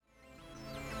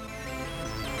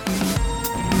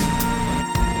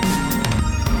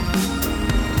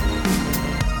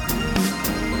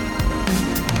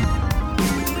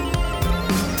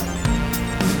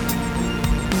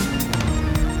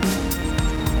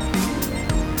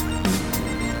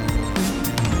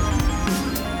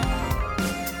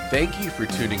Thank you for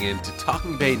tuning in to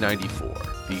Talking Bay 94,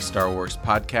 the Star Wars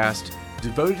podcast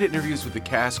devoted to interviews with the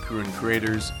cast, crew, and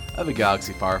creators of A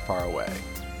Galaxy Far, Far Away.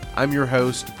 I'm your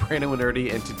host, Brandon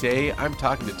Winerdy, and today I'm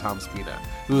talking to Tom Spina,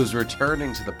 who is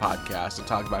returning to the podcast to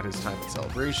talk about his time at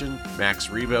Celebration, Max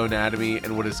Rebo Anatomy,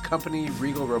 and what his company,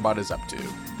 Regal Robot, is up to.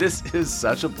 This is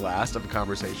such a blast of a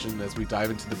conversation as we dive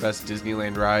into the best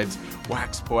Disneyland rides,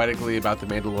 wax poetically about the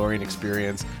Mandalorian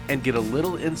experience, and get a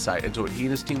little insight into what he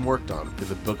and his team worked on for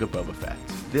the Book of Boba Fett.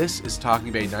 This is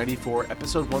Talking Bay 94,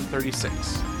 episode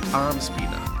 136. Tom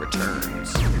Spina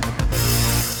returns.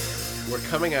 We're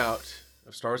coming out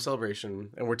of Star Wars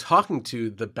Celebration, and we're talking to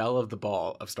the belle of the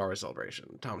ball of Star Wars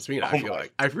Celebration, Tom Spina.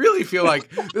 I really feel like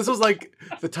this was like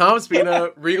the Tom Spina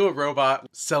Regal Robot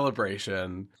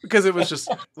celebration, because it was just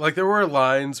like there were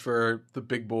lines for the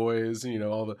big boys, and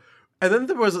and then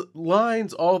there was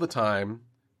lines all the time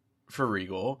for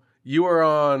Regal. You were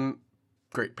on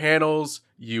great panels.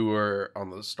 You were on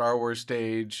the Star Wars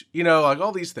stage. Like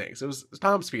all these things. It was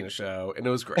Tom Spina show, and it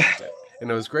was great. And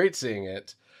it was great seeing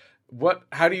it.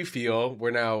 How do you feel?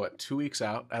 We're now 2 weeks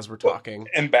out as we're talking.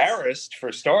 Embarrassed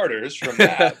for starters from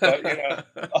that, but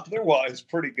otherwise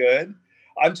pretty good.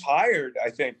 I'm tired.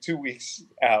 I think 2 weeks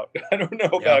out. I don't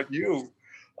know about you.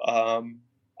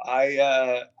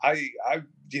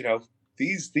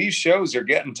 These shows are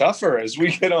getting tougher as we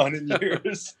get on in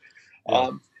years.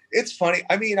 It's funny.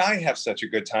 I mean, I have such a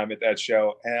good time at that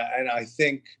show, and I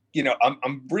think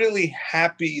I'm really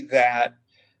happy that.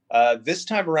 This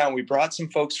time around, we brought some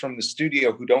folks from the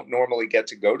studio who don't normally get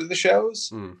to go to the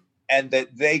shows, and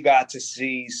that they got to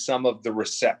see some of the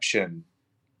reception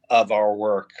of our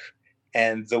work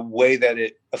and the way that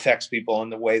it affects people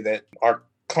and the way that our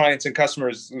clients and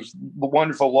customers, the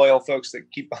wonderful, loyal folks that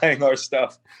keep buying our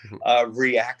stuff,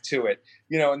 react to it.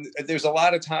 And there's a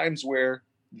lot of times where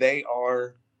they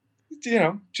are,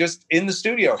 just in the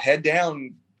studio, head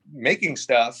down, making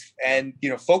stuff and,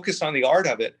 focus on the art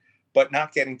of it, but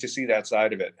not getting to see that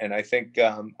side of it. And I think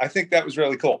that was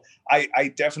really cool.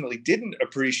 I definitely didn't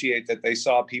appreciate that they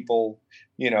saw people,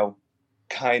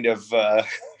 kind of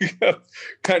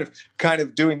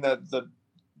doing the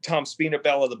Tom Spina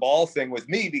belle of the ball thing with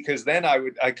me, because then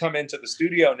I come into the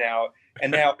studio now, and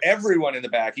now everyone in the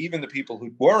back, even the people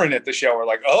who weren't at the show, are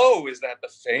like, "Oh, is that the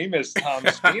famous Tom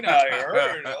Spina I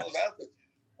heard all about this?"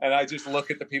 And I just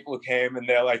look at the people who came, and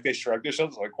they shrug their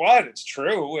shoulders like, "What? It's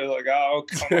true." We're like, "Oh,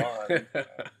 come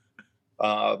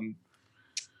on."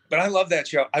 But I love that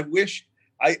show. I wish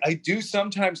I do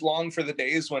sometimes long for the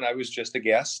days when I was just a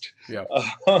guest. Yeah.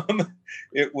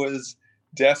 It was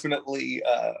definitely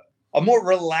a more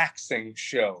relaxing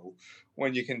show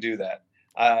when you can do that.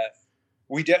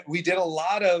 We did a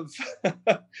lot of,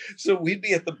 so we'd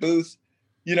be at the booth,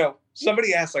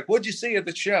 somebody asked, like, "What'd you see at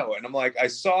the show?" And I'm like, "I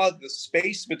saw the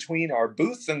space between our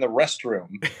booth and the restroom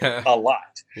a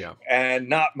lot, and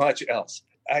not much else."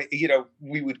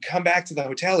 We would come back to the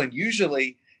hotel, and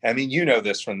usually, I mean,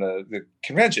 this from the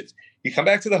conventions, you come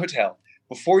back to the hotel,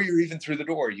 before you're even through the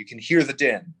door, you can hear the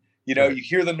din, you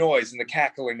hear the noise and the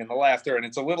cackling and the laughter, and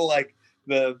it's a little like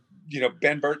the,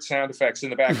 Ben Burt sound effects in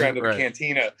the background of the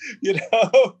cantina,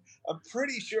 I'm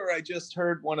pretty sure I just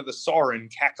heard one of the Soren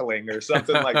cackling or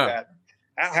something like that.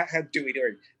 How do we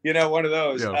do? One of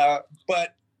those. Yeah.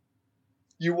 But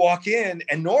you walk in,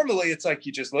 and normally it's like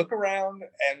you just look around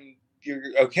and you're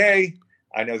okay.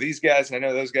 I know these guys. I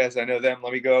know those guys. I know them.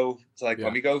 Let me go. It's like,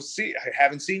 let me go see. I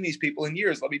haven't seen these people in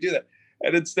years. Let me do that.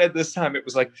 And instead, this time it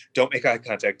was like, don't make eye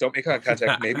contact. Don't make eye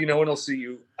contact. Maybe no one will see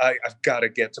you. I've got to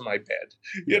get to my bed.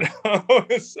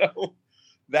 So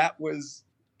that was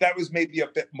maybe a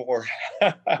bit more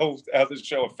how the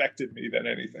show affected me than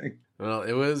anything. Well,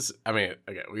 it was, again,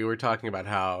 we were talking about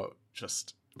how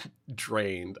just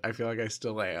drained I feel like I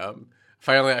still am.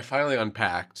 I finally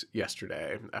unpacked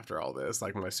yesterday after all this.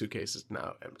 Like, my suitcase is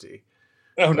now empty.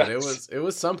 Oh, but nice. It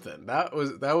was something. That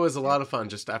was a lot of fun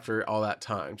just after all that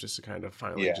time, just to kind of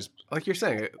finally just, like you're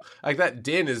saying, like that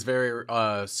din is very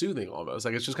soothing almost.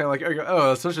 Like, it's just kind of like,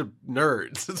 oh, it's a bunch of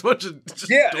nerds. It's a bunch of just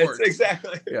dorks. It's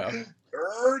exactly. Yeah.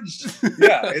 Nerds.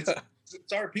 Yeah,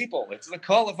 it's our people. It's the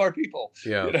call of our people.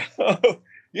 Yeah.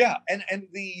 Yeah, and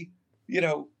the,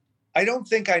 I don't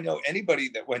think I know anybody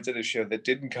that went to the show that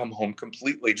didn't come home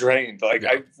completely drained. Like,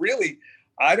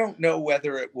 I don't know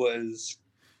whether it was,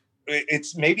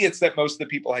 maybe it's that most of the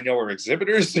people I know are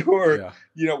exhibitors or,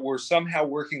 were somehow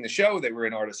working the show. They were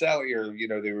in Artist Alley, or,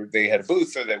 they had a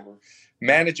booth, or they were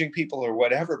managing people or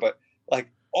whatever. But like,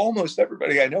 almost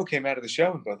everybody I know came out of the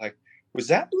show and go like, was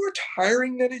that more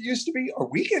tiring than it used to be? Are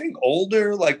we getting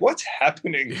older? Like, what's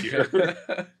happening here?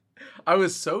 I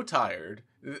was so tired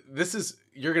this is,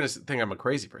 you're going to think I'm a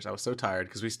crazy person. I was so tired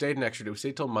because we stayed an extra day. We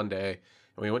stayed till Monday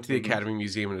and we went to the Academy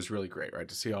Museum and it was really great, right?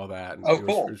 To see all that. And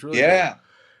Cool. It was really yeah. cool.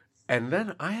 And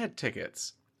then I had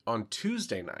tickets on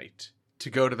Tuesday night to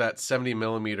go to that 70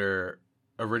 millimeter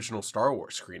original Star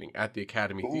Wars screening at the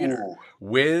Academy Theater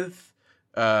with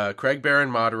Craig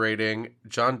Barron moderating,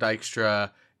 John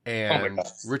Dykstra, and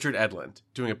Richard Edlund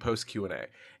doing a post Q&A.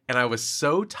 And I was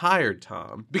so tired,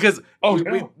 Tom, because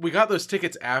we got those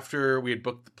tickets after we had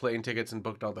booked the plane tickets and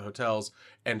booked all the hotels.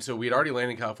 And so we had already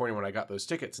landed in California when I got those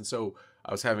tickets. And so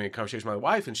I was having a conversation with my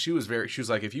wife, and she was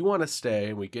like, if you want to stay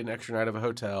and we get an extra night of a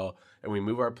hotel and we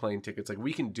move our plane tickets, like,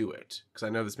 we can do it. Because I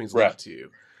know this means a lot to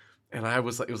you. And I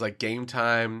was like, it was like game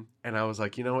time. And I was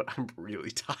like, you know what? I'm really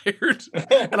tired.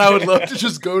 And I would love to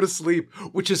just go to sleep,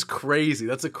 which is crazy.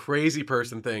 That's a crazy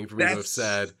person thing for me to have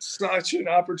said. Such an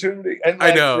opportunity. And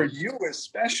like, I know. For you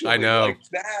especially. I know. Like,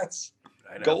 that's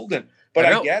golden. But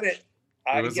I get it.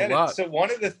 I get it. So one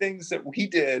of the things that we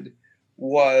did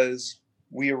was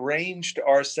we arranged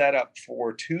our setup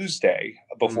for Tuesday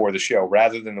before the show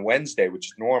rather than the Wednesday, which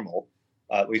is normal,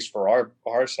 at least for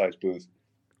our size booth.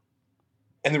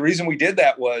 And the reason we did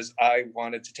that was I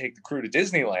wanted to take the crew to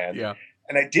Disneyland. Yeah.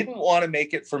 And I didn't want to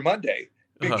make it for Monday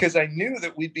because I knew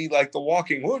that we'd be like the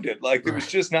walking wounded. Like there was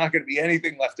just not going to be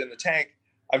anything left in the tank.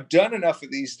 I've done enough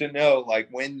of these to know, like,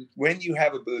 when you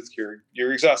have a booth,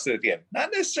 you're exhausted at the end.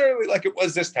 Not necessarily like it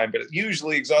was this time, but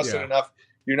usually exhausted enough.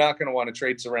 You're not going to want to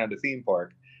traipse around a theme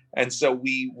park. And so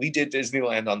we did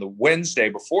Disneyland on the Wednesday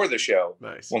before the show.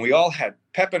 Nice. When we all had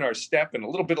pep in our step and a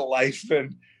little bit of life,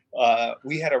 and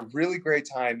we had a really great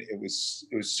time. It was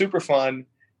super fun,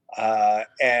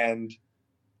 and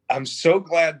I'm so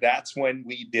glad that's when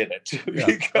we did it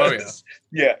because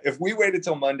if we waited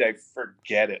till Monday,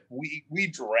 forget it. We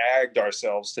dragged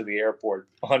ourselves to the airport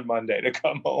on Monday to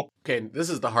come home. Okay, this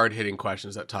is the hard hitting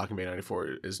questions that Talking Bay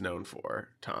 94 is known for,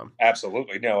 Tom.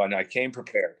 Absolutely, no, and I came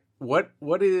prepared. What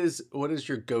is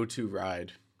your go-to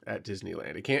ride at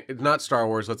Disneyland? It's not Star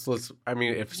Wars. Let's. I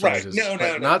mean, if Star Wars is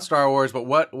not Star Wars, but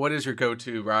what is your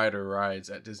go-to ride or rides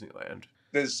at Disneyland?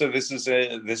 This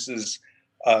is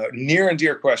a near and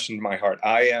dear question to my heart.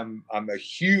 I'm a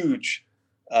huge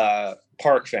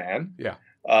park fan. Yeah.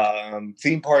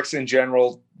 Theme parks in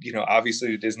general.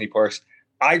 Obviously the Disney parks.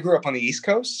 I grew up on the East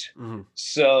Coast,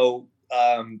 so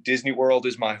Disney World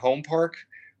is my home park.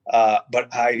 But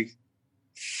I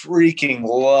freaking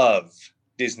love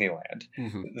Disneyland.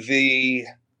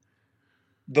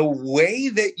 The way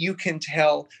that you can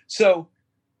tell. So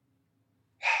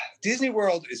Disney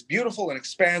World is beautiful and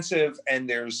expansive, and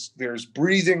there's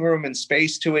breathing room and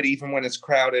space to it, even when it's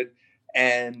crowded.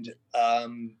 And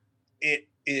it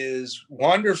is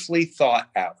wonderfully thought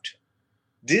out.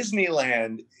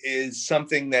 Disneyland is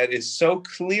something that is so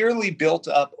clearly built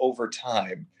up over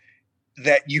time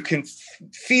that you can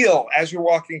feel as you're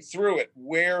walking through it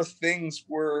where things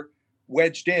were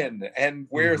wedged in and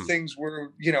where things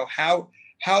were,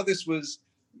 how this was,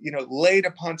 laid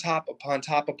upon top, upon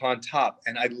top, upon top.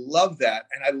 And I love that.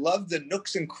 And I love the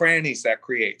nooks and crannies that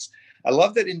creates. I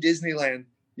love that in Disneyland,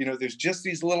 there's just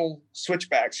these little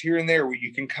switchbacks here and there where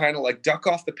you can kind of like duck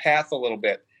off the path a little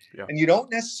bit. Yeah. And you don't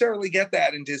necessarily get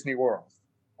that in Disney World.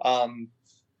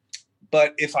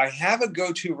 But if I have a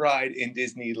go-to ride in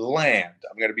Disneyland,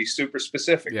 I'm going to be super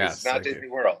specific. Yes, it's not Disney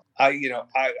World.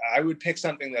 I would pick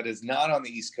something that is not on the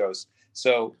East Coast.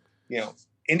 So,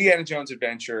 Indiana Jones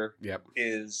Adventure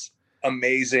is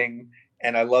amazing.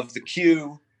 And I love the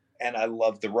queue and I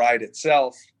love the ride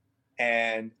itself.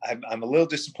 And I'm a little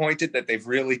disappointed that they've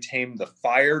really tamed the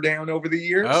fire down over the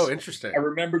years. Oh, interesting. I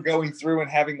remember going through and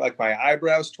having like my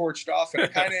eyebrows torched off, and I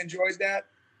kind of enjoyed that.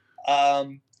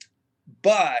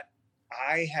 But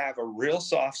I have a real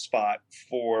soft spot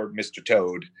for Mr.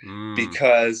 Toad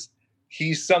because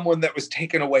he's someone that was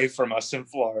taken away from us in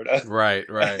Florida. Right.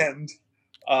 And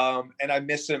I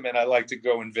miss him, and I like to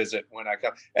go and visit when I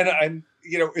come. And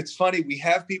it's funny. We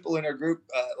have people in our group,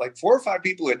 like 4 or 5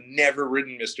 people who had never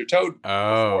ridden Mr. Toad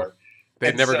before.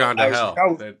 They'd never gone to hell.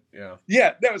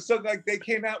 No. So like they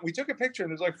came out, and we took a picture,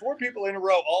 and there's like 4 people in a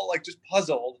row, all like just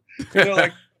puzzled. They're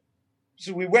like,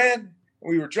 so we went,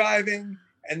 we were driving,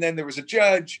 and then there was a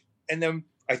judge, and then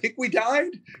I think we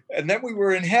died, and then we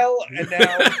were in hell, and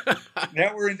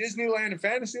now we're in Disneyland and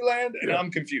Fantasyland, and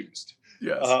I'm confused.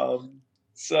 Yes.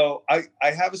 So I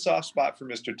have a soft spot for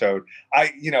Mr. Toad.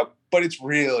 But it's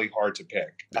really hard to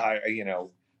pick.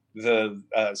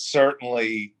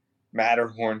 Certainly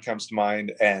Matterhorn comes to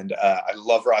mind, and I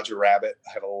love Roger Rabbit.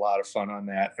 I had a lot of fun on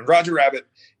that, and Roger Rabbit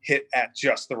hit at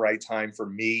just the right time for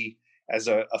me as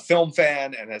a film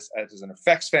fan and as an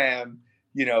effects fan.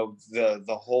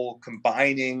 the whole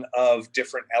combining of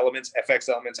different elements, FX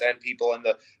elements and people, and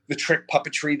the trick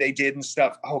puppetry they did and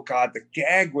stuff. Oh God, the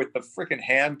gag with the freaking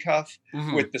handcuff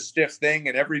with the stiff thing,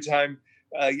 and every time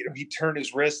he'd turn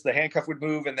his wrist, the handcuff would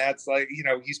move, and that's like,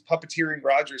 he's puppeteering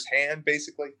Roger's hand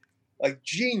basically. Like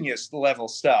genius level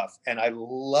stuff, and I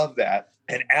love that.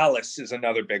 And Alice is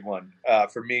another big one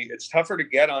for me. It's tougher to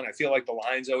get on. I feel like the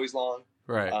line's always long.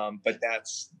 Right. But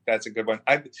that's a good one.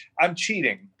 I'm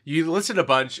cheating. You listed a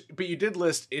bunch, but you did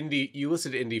list Indy. You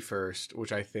listed Indy first,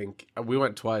 which I think we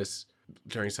went twice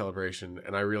during Celebration,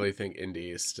 and I really think Indy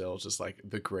is still just like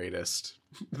the greatest.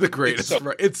 The greatest.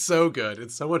 It's so good.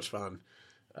 It's so much fun.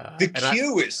 The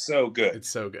queue is so good. It's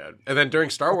so good. And then during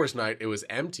Star Wars night, it was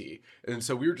empty, and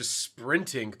so we were just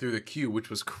sprinting through the queue, which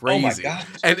was crazy. Oh my gosh.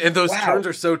 And those turns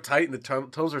are so tight, and the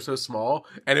tunnels are so small,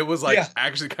 and it was like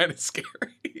actually kind of scary.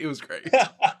 It was great.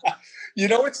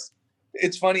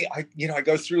 It's funny. I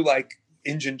go through like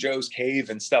Injun Joe's cave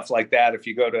and stuff like that. If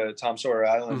you go to Tom Sawyer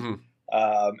Island,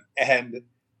 and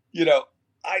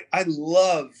I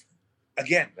love.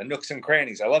 Again, the nooks and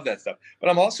crannies. I love that stuff. But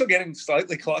I'm also getting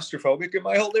slightly claustrophobic in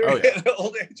my old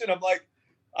age. And I'm like,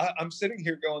 I'm sitting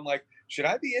here going like, should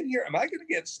I be in here? Am I going to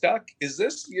get stuck? Is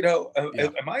this,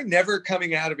 am I never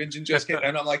coming out of Injun Joe's cave?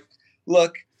 And I'm like,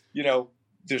 look,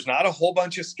 there's not a whole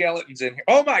bunch of skeletons in here.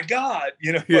 Oh my God.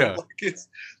 It's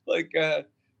like,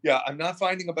 I'm not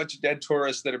finding a bunch of dead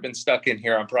tourists that have been stuck in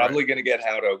here. I'm probably going to get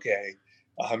out okay.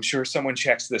 I'm sure someone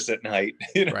checks this at night.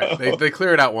 Right. They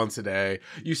clear it out once a day.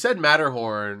 You said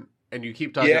Matterhorn, and you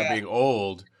keep talking about being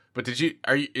old. But did you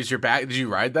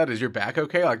ride that? Is your back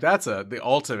okay? Like that's the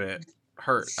ultimate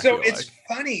hurt. So it's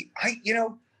funny.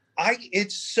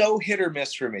 It's so hit or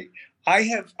miss for me.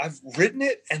 I've ridden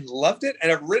it and loved it,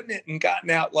 and I've ridden it and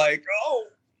gotten out like,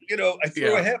 I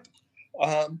threw a hip.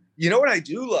 You know what I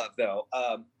do love though?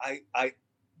 I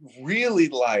really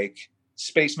like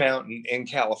Space Mountain in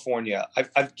California.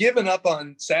 I've given up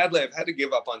on, sadly, I've had to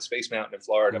give up on Space Mountain in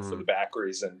Florida for the back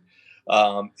reason.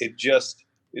 It just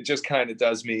kind of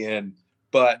does me in.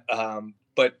 But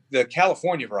the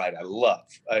California ride, I love.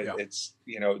 It's,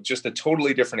 just a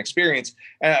totally different experience.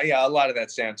 And a lot of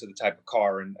that's down to the type of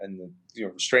car and the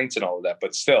restraints and all of that,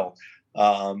 but still.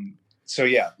 Love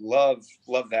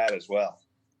that as well.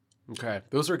 Okay,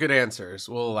 those were good answers.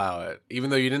 We'll allow it, even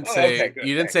though you didn't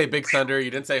say Big Thunder,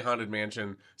 you didn't say Haunted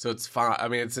Mansion, so it's fine. I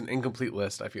mean, it's an incomplete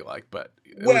list. I feel like, but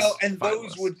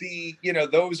those would be,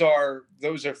 those are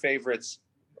favorites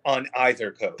on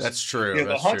either coast. That's true.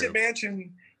 The Haunted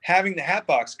Mansion having the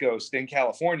Hatbox Ghost in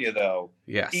California, though,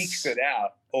 ekes it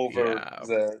out over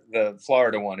the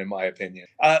Florida one, in my opinion.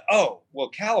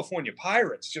 California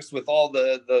Pirates, just with all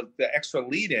the extra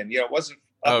lead in, it wasn't.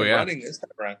 Running this time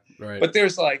around. Right. But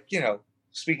there's like,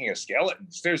 speaking of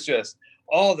skeletons, there's just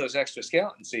all those extra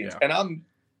skeleton scenes. And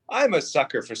I'm a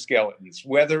sucker for skeletons,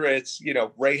 whether it's,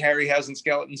 Ray Harryhausen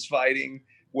skeletons fighting,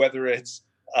 whether it's,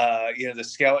 the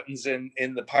skeletons in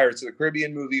the Pirates of the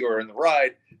Caribbean movie or in the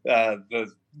ride,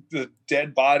 the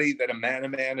dead body that a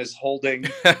man is holding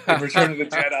in Return of the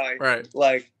Jedi. Right.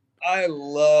 Like, I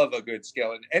love a good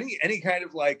skeleton. Any kind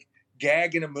of like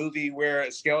gag in a movie where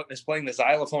a skeleton is playing the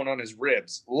xylophone on his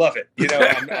ribs. Love it.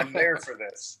 I'm there for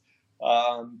this.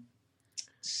 I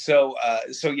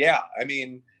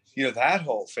mean, that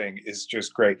whole thing is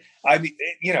just great. I mean,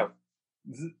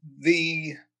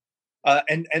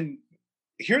 and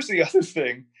here's the other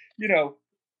thing,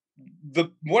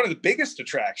 one of the biggest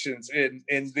attractions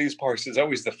in these parks is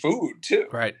always the food too.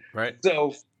 Right.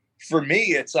 So for me,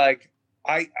 it's like,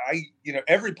 I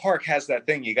every park has that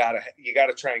thing you gotta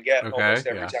try and get almost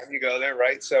every time you go there,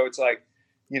 right? So it's like,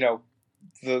 the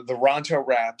Ronto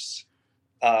wraps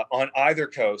on either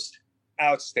coast,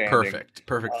 outstanding, perfect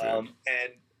food.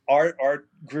 And our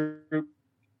group,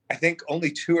 I think only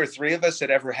 2 or 3 of us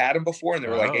had ever had them before, and there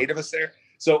were like 8 of us there.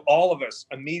 So all of us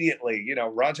immediately,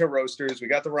 Ronto roasters, we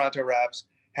got the Ronto wraps.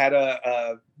 Had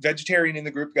a vegetarian in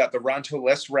the group, got the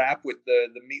Ronto-less wrap with the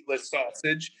meatless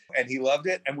sausage, and he loved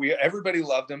it. And everybody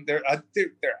loved them. They're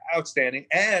outstanding.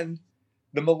 And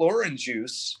the Maloran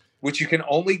juice, which you can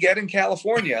only get in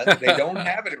California, they don't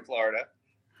have it in Florida,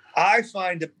 I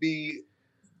find to be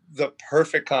the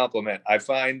perfect complement. I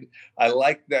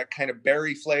like that kind of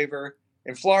berry flavor.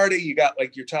 In Florida, you got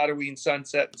like your Tatooine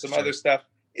Sunset and some other stuff.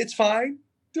 It's fine.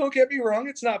 Don't get me wrong,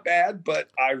 it's not bad, but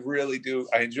I really do.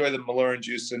 I enjoy the Maloran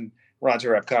juice and Ronto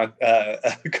wrap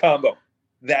combo.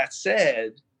 That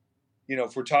said,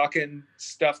 if we're talking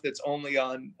stuff that's only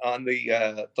on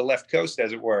the left coast,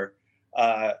 as it were,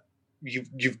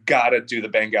 you've got to do the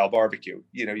Bengal barbecue.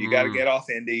 You got to get off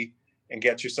Indy and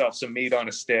get yourself some meat on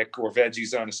a stick or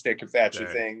veggies on a stick if that's your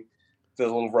thing. The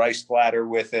little rice platter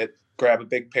with it. grab a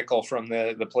big pickle from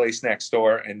the place next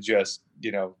door and just,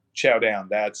 chow down.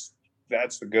 That's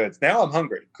the goods. Now I'm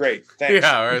hungry. Great. Thanks.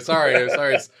 Yeah. Right. Sorry.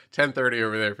 It's 10:30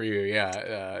 over there for you.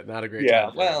 Yeah. Not a great time.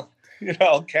 Yeah. Well,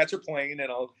 I'll catch a plane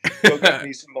and I'll go get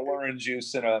me some Maloran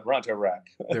juice and a Ronto rack.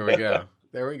 There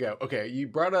we go. Okay. You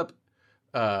brought up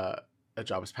a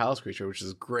Jabba's Palace creature, which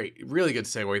is great. Really good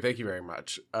segue. Thank you very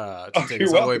much. To take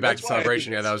us all the way back to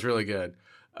Celebration. Yeah, that was really good.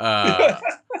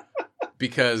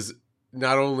 Because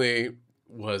not only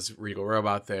was Regal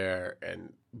Robot there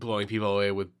and blowing people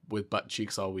away with butt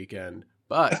cheeks all weekend,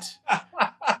 but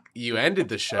you ended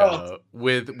the show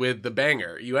with the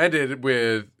banger. You ended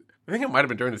with, I think it might have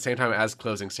been during the same time as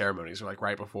closing ceremonies, or like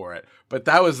right before it. But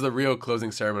that was the real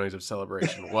closing ceremonies of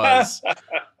Celebration, was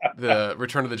the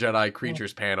Return of the Jedi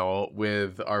Creatures panel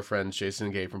with our friends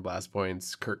Jason Gay from Blast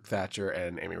Points, Kirk Thatcher,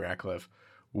 and Amy Ratcliffe.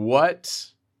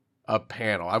 What a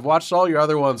panel. I've watched all your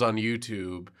other ones on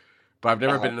YouTube, but I've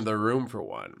never been in the room for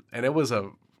one. And it was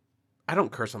I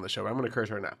don't curse on the show, but I'm going to curse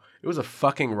right now. It was a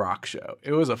fucking rock show.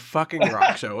 It was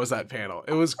that panel.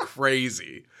 It was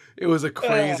crazy. It was a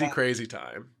crazy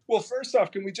time. Well, first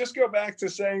off, can we just go back to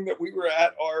saying that we were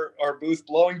at our booth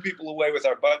blowing people away with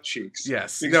our butt cheeks?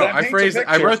 Yes. No, I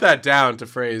wrote that down to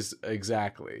phrase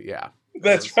exactly. Yeah.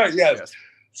 That's right. Yes.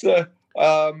 So,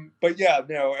 but yeah,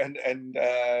 no, and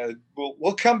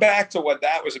we'll come back to what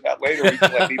that was about later. We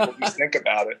can let people just think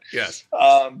about it. Yes.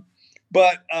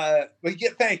 But yeah,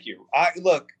 thank you. I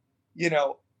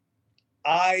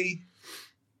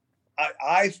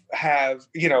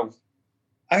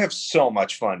have so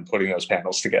much fun putting those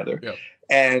panels together. Yep.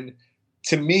 And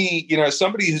to me,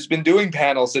 somebody who's been doing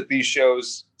panels at these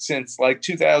shows since like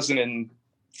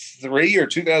 2003 or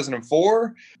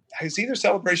 2004, it's either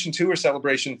Celebration 2 or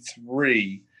Celebration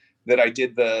 3 that I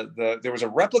did there was a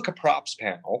replica props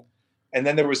panel. And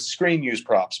then there was screen use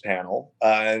props panel,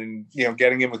 and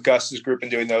getting in with Gus's group and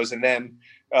doing those, and then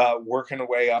working our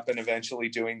way up and eventually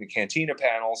doing the Cantina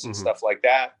panels and stuff like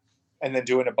that, and then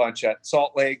doing a bunch at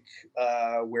Salt Lake,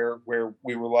 where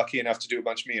we were lucky enough to do a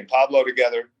bunch of me and Pablo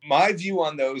together. My view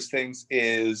on those things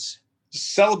is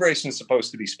Celebration is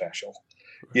supposed to be special,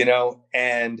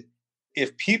 and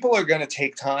if people are going to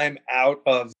take time out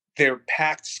of their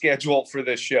packed schedule for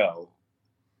this show,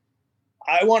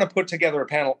 I want to put together a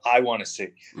panel I want to see.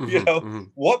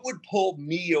 What would pull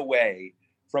me away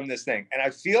from this thing? And I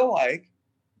feel like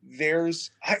I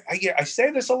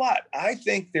say this a lot. I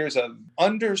think there's an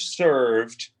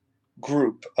underserved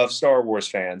group of Star Wars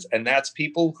fans, and that's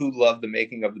people who love the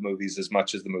making of the movies as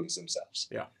much as the movies themselves.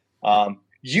 Yeah.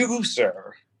 You,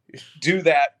 sir, do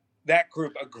that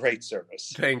group a great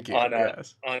service. Thank you. On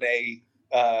a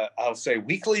I'll say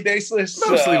weekly basis.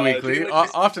 Mostly weekly,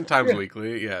 oftentimes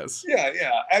weekly, yes.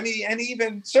 Yeah. I mean, and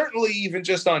even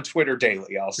just on Twitter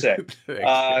daily, I'll say.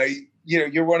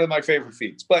 You're one of my favorite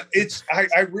feeds. But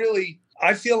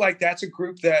I feel like that's a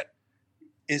group that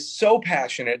is so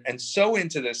passionate and so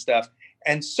into this stuff.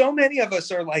 And so many of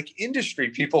us are like industry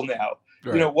people now,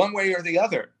 right. One way or the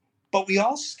other. But we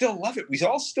all still love it. We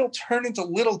all still turn into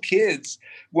little kids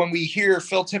when we hear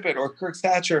Phil Tippett or Kirk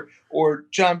Thatcher or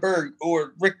John Berg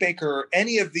or Rick Baker or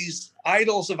any of these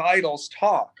idols of idols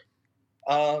talk.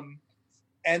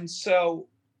 And so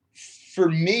for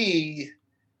me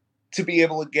to be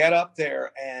able to get up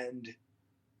there and,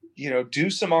 do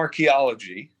some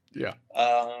archaeology,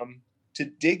 to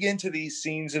dig into these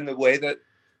scenes in the way that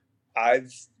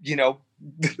I've,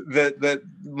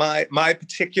 my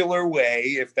particular way,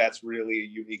 if that's really a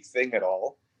unique thing at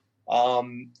all,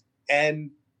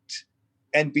 and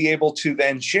be able to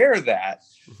then share that.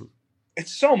 Mm-hmm.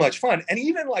 It's so much fun. And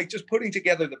even like just putting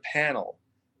together the panel,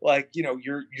 like,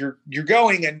 you're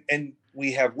going and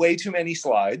we have way too many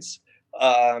slides.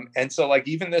 And so like,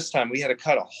 even this time we had to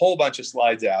cut a whole bunch of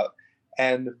slides out,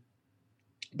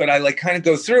 but I like kind of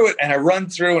go through it and I run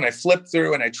through and I flip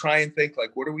through and I try and think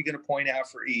like, what are we going to point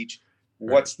out for each?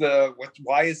 Right.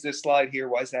 Why is this slide here?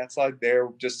 Why is that slide there?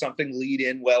 Does something lead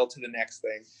in well to the next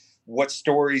thing? What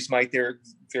stories might there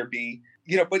be?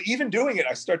 But even doing it,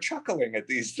 I start chuckling at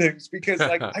these things because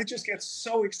like, I just get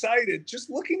so excited just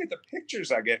looking at the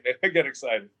pictures. I get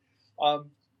excited.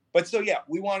 But so, yeah,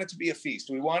 we want it to be a feast.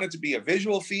 We want it to be a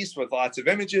visual feast with lots of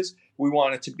images. We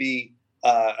want it to be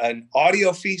an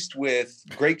audio feast with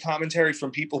great commentary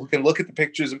from people who can look at the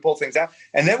pictures and pull things out.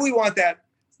 And then we want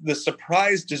the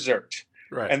surprise dessert.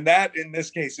 Right. And that in this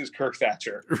case is Kirk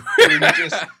Thatcher. Where you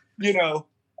just,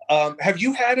 Have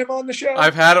you had him on the show?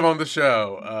 I've had him on the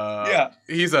show. Yeah.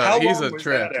 He's How a long was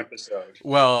trip. that episode?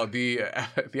 Well, the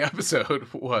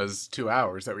episode was 2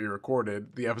 hours that we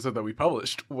recorded. The episode that we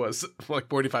published was like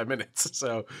 45 minutes.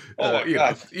 So, Oh my you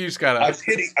God. know, you just gotta. I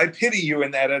pity you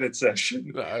in that edit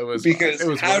session. It was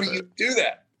how worth do you it. do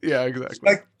that? Yeah, exactly.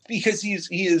 Like, because he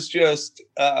is just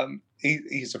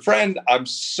he's a friend. I'm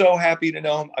so happy to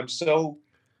know him. I'm so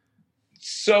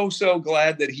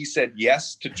glad that he said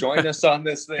yes to join us on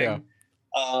this thing.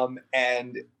 Yeah.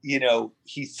 And you know,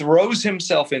 he throws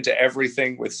himself into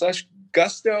everything with such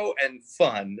gusto and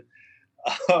fun.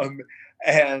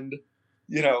 And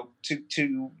you know,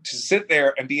 to sit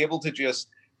there and be able to just,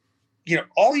 you know,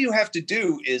 all you have to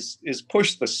do is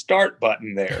push the start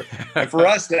button there. And for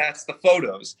us, that's the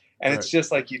photos. And it's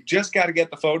just like, you just got to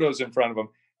get the photos in front of them.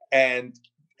 And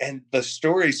the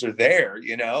stories are there,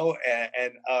 you know,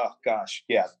 and oh gosh,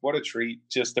 yeah, what a treat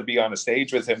just to be on a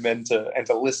stage with him and to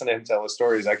listen to him tell his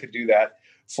stories. I could do that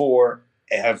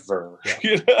forever.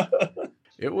 Yeah.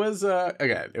 It was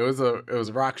again, it was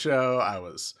a rock show. I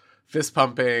was fist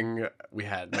pumping. We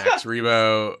had Max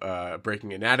Rebo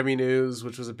breaking anatomy news,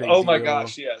 which was a big deal. Oh my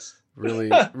gosh, yes.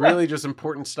 really just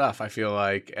important stuff, I feel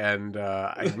like. And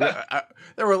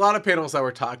there were a lot of panels that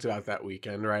were talked about that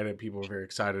weekend, right? And people were very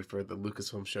excited for the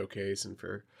Lucasfilm showcase and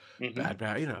for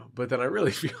Bad, you know. But then I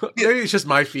really feel, maybe it's just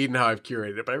my feed and how I've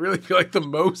curated it, but I really feel like the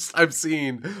most I've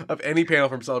seen of any panel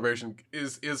from Celebration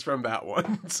is from that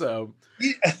one. So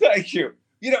yeah, thank you.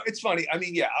 You know, it's funny. I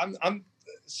mean, yeah, I'm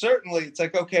certainly, it's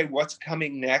like, okay, what's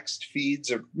coming next?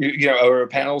 Feeds or, you know, or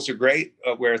panels are great,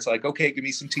 where it's like, okay, give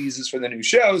me some teases for the new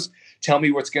shows. Tell me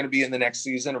what's going to be in the next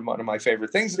season, or one of my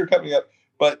favorite things that are coming up.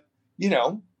 But, you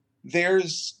know,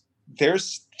 there's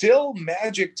still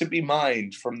magic to be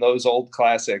mined from those old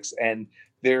classics. And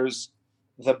there's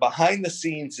the behind the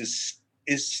scenes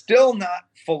is still not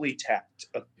fully tapped,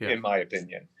 in my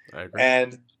opinion. I agree.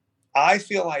 And I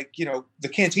feel like, you know, the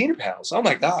Cantina panels, oh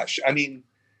my gosh. I mean,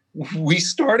 we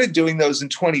started doing those in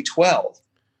 2012.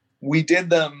 We did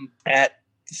them at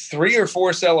 3 or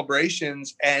 4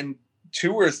 celebrations and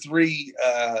 2 or 3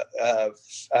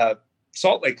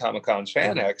 Salt Lake Comic Cons,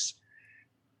 FanX.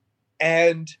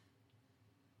 And,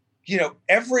 you know,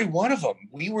 every one of them,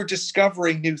 we were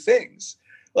discovering new things.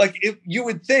 Like, if you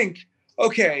would think,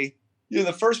 okay, you know,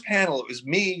 the first panel, it was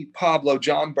me, Pablo,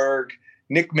 John Berg,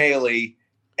 Nick Maley,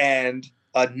 and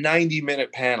a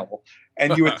 90-minute panel.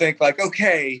 And you would think like,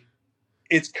 okay,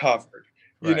 it's covered.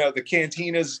 Right. You know, the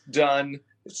Cantina's done.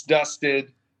 It's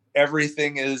dusted.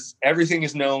 Everything is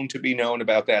known to be known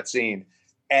about that scene.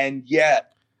 And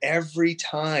yet every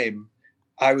time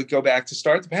I would go back to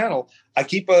start the panel, I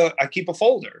keep a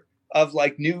folder of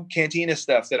like new Cantina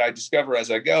stuff that I discover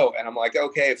as I go. And I'm like,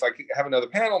 okay, if I have another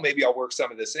panel, maybe I'll work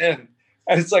some of this in.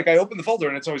 And it's like, I open the folder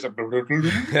and it's always like,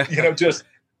 you know, just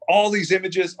all these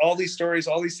images, all these stories,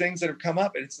 all these things that have come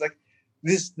up. And it's like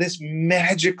this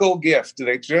magical gift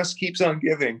that just keeps on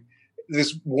giving.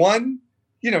 This one,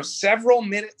 you know, several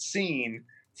minute scene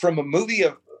from a movie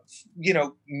of, you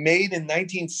know, made in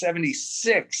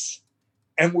 1976.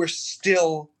 And we're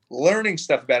still learning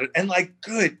stuff about it, and like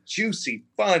good, juicy,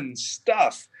 fun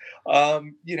stuff.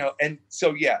 You know, and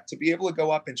so, yeah, to be able to go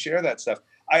up and share that stuff.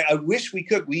 I wish we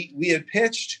could. We had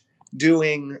pitched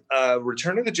doing a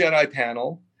Return of the Jedi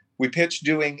panel. We pitched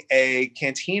doing a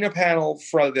Cantina panel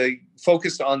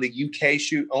focused on the UK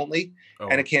shoot only,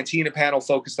 and a Cantina panel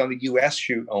focused on the US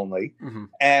shoot only. Mm-hmm.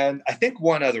 And I think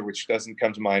one other, which doesn't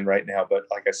come to mind right now, but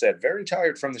like I said, very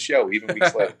tired from the show, even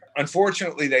weeks later.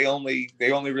 Unfortunately, they only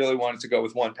really wanted to go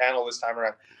with one panel this time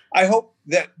around. I hope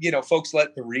that, you know, folks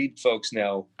let the Reed folks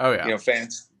know. Oh yeah, you know,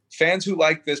 fans who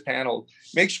like this panel,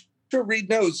 make sure Reed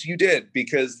knows you did,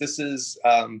 because this is.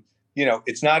 You know,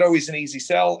 it's not always an easy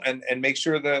sell, and make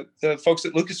sure the folks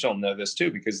at Lucasfilm know this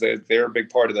too, because they're a big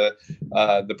part of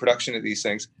the production of these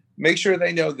things. Make sure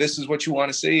they know this is what you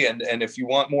want to see, and if you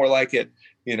want more like it,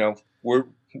 you know,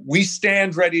 we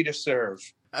stand ready to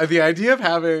serve. The idea of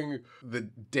having the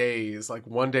days, like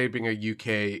one day being a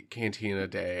UK Cantina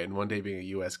day and one day being a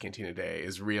US Cantina day,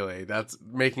 is really, that's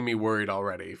making me worried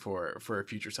already for a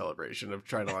future celebration of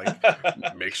trying to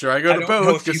like make sure I go to both. I don't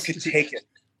know if you could take it.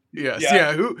 Yes,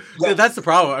 yeah. Well, that's the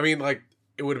problem. I mean, like,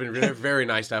 it would have been very, very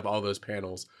nice to have all those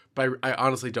panels, but I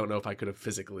honestly don't know if I could have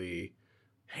physically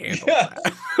handled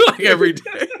that like every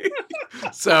day.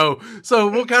 So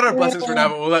we'll count our blessings for now,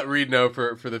 but we'll let Reed know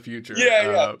for the future.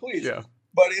 Yeah, please. Yeah,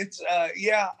 but it's I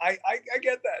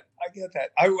get that. I get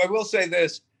that. I will say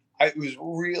this. It was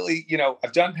really, you know,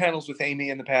 I've done panels with Amy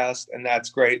in the past, and that's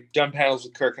great. Done panels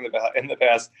with Kirk in the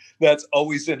past. That's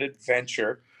always an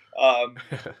adventure.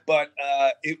 But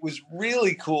it was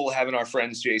really cool having our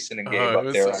friends Jason and Gabe Oh, it up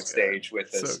was there so on good. stage with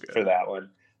So us good. for that one.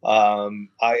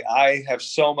 I have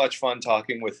so much fun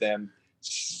talking with them,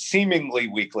 seemingly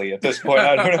weekly at this point.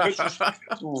 I don't know. It's just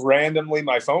randomly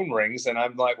my phone rings and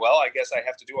I'm like, well, I guess I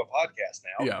have to do a podcast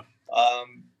now. Yeah.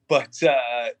 But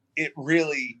it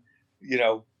really, you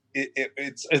know,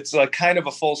 it's a kind of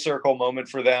a full circle moment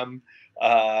for them.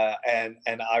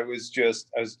 And I was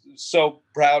so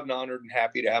proud and honored and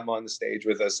happy to have them on the stage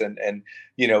with us. And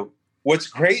you know, what's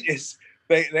great is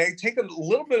they take a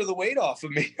little bit of the weight off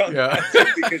of me on that too,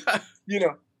 because, you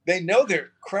know, they know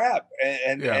their crap.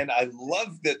 And I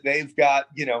love that they've got,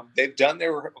 you know, they've done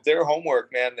their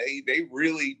homework, man. They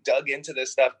really dug into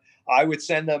this stuff. I would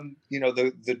send them, you know,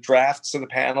 the drafts of the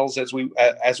panels as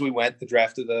we went, the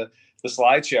draft of the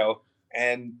slideshow,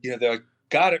 and, you know, they're like,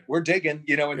 got it, we're digging,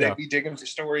 you know, and they'd be digging for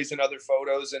stories and other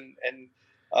photos.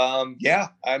 And yeah,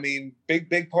 I mean,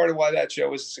 big part of why that show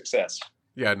was a success.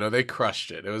 Yeah, no, they crushed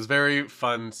it. It was very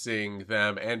fun seeing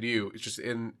them and you just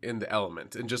in the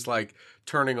element and just like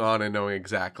turning on and knowing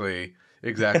exactly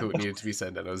what needed to be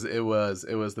said. And it was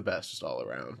the best just all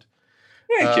around.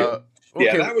 Thank you. Okay.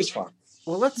 Yeah, that was fun.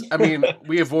 Well,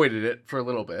 we avoided it for a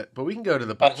little bit, but we can go to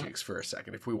the butt cheeks for a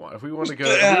second if we want. If we want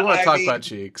to talk butt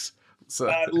cheeks.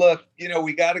 So look, you know,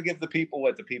 we got to give the people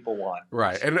what the people want.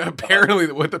 Right. And apparently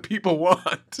what the people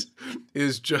want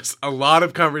is just a lot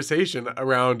of conversation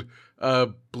around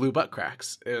blue butt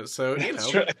cracks. So, you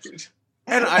know, right.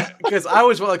 And because I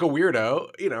always felt like a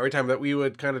weirdo, you know, every time that we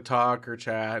would kind of talk or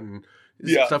chat and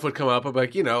stuff would come up, I'm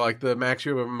like, you know, like the Max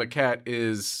Rebo maquette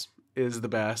is the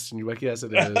best, and you're like, yes,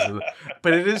 it is.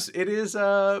 But it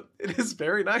is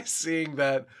very nice seeing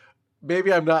that.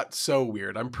 Maybe I'm not so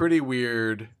weird. I'm pretty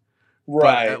weird,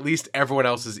 right? But at least everyone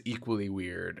else is equally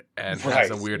weird and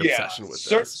has a weird obsession with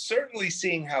this. Certainly,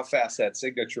 seeing how fast that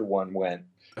signature one went.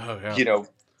 Oh yeah. You know,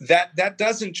 that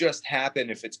doesn't just happen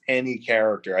if it's any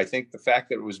character. I think the fact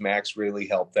that it was Max really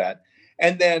helped that.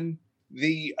 And then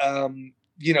the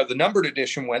you know, the numbered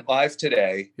edition went live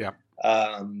today. Yeah.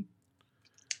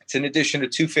 It's an edition to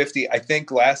 250. I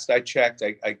think last I checked,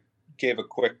 I gave a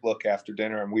quick look after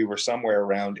dinner, and we were somewhere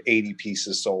around 80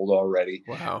 pieces sold already.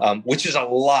 Wow. Which is a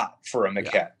lot for a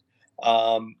maquette.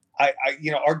 Yeah. I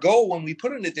you know, our goal when we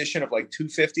put an edition of like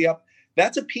 250 up,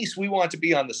 that's a piece we want to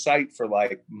be on the site for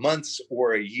like months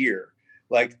or a year.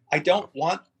 Like, I don't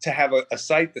want to have a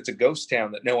site that's a ghost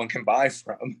town that no one can buy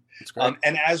from.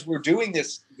 And as we're doing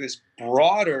this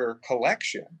broader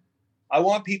collection, I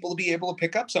want people to be able to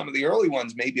pick up some of the early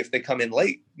ones, maybe if they come in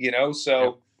late, you know?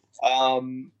 So,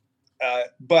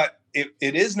 but it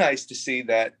is nice to see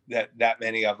that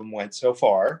many of them went so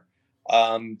far.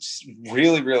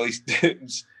 Really, really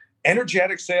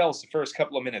energetic sales the first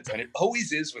couple of minutes. And it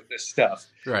always is with this stuff.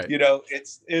 Right. You know,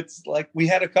 it's like we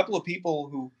had a couple of people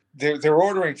who they're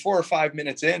ordering 4 or 5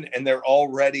 minutes in and they're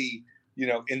already, you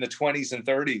know, in the 20s and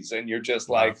 30s. And you're just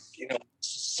like, you know,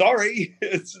 sorry,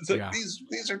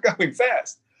 these are going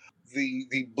fast.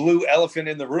 The blue elephant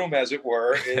in the room, as it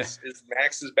were, is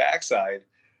Max's backside.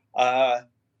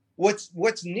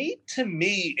 What's neat to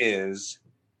me is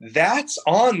that's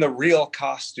on the real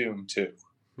costume too.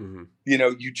 Mm-hmm. You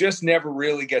know, you just never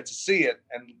really get to see it,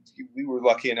 and we were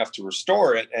lucky enough to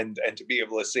restore it and to be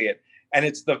able to see it. And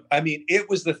it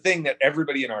was the thing that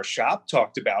everybody in our shop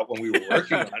talked about when we were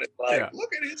working on it. Like,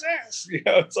 look at his ass. You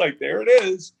know, it's like, there it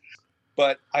is.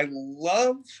 But I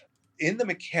love in the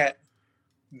maquette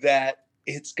that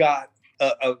it's got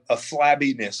a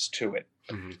flabbiness to it.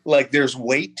 Mm-hmm. Like, there's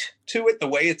weight to it, the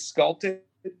way it's sculpted.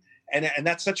 And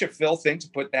that's such a Phil thing to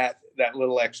put that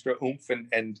little extra oomph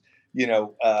and you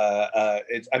know,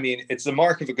 it's the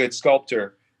mark of a good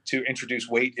sculptor to introduce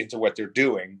weight into what they're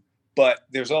doing. But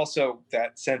there's also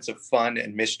that sense of fun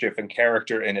and mischief and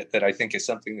character in it that I think is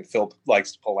something that Phil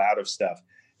likes to pull out of stuff.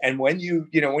 And when you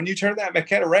turn that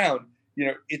maquette around, you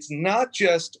know, it's not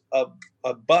just a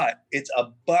butt, it's a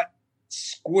butt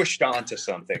squished onto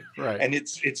something. Right. And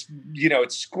it's you know,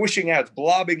 it's squishing out, it's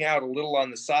blobbing out a little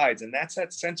on the sides. And that's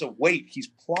that sense of weight. He's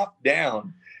plopped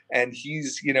down and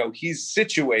he's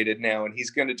situated now and he's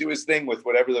going to do his thing with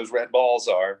whatever those red balls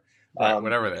are. Right,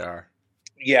 whatever they are.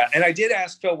 Yeah, and I did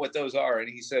ask Phil what those are, and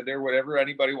he said they're whatever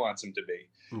anybody wants them to be.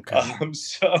 Okay.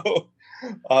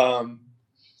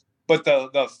 But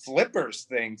the flippers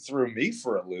thing threw me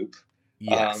for a loop.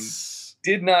 Yes.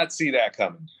 Did not see that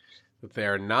coming. But they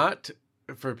are not,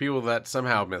 for people that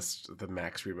somehow missed the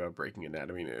Max Rebo Breaking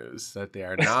Anatomy news, that they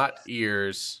are not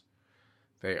ears,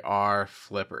 they are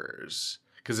flippers.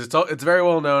 Because it's very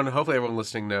well known, hopefully everyone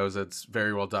listening knows, it's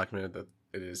very well documented that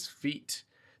it is feet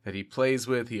that he plays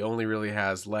with. He only really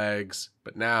has legs,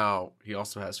 but now he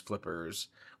also has flippers,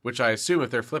 which I assume if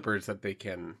they're flippers that they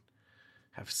can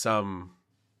have some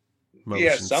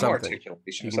motion, some something.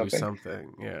 articulation, You can do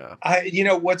something. Yeah.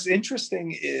 What's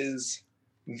interesting is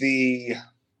the,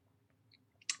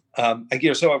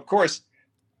 so of course,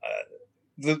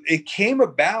 it came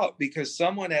about because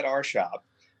someone at our shop,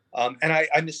 and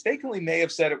I mistakenly may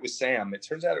have said it was Sam. It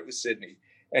turns out it was Sydney,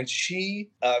 and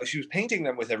she was painting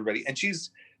them with everybody, and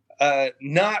she's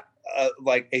not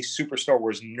like a super Star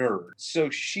Wars nerd, so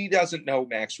she doesn't know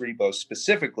Max Rebo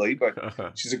specifically, but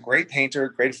she's a great painter,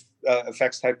 great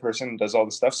effects type person, does all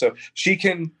the stuff. So she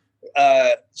can.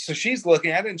 So she's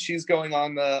looking at it and she's going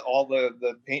on all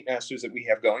the paint masters that we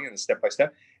have going and the step by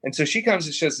step. And so she comes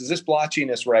and says, "Is this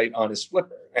blotchiness right on his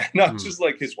flipper?" And I'm just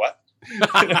like, "His what?"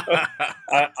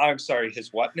 I'm sorry,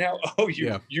 his what now? Oh,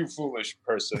 you foolish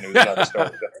person who's not a Star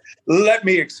Wars. Let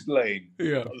me explain.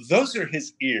 Yeah, those are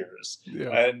his ears.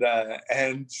 Yeah.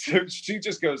 And so she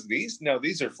just goes, these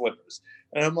are flippers.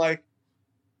 And I'm like,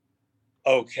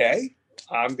 okay,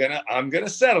 I'm gonna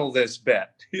settle this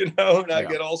bet, and I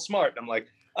get all smart. I'm like,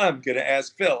 I'm gonna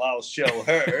ask Phil. I'll show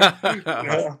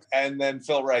her. And then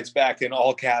Phil writes back in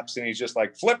all caps, and he's just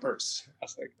like, flippers. I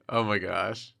was like, oh my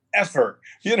gosh. Effer,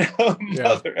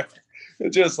 mother effer.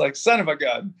 Just like, son of a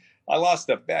gun. I lost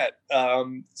a bet.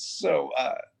 So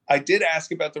I did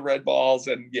ask about the red balls,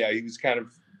 and he was kind of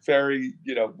very,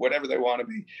 whatever they want to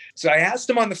be. So I asked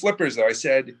him on the flippers, though. I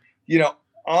said,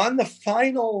 on the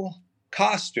final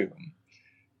costume,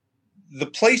 the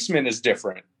placement is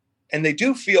different, and they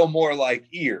do feel more like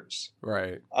ears.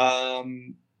 Right.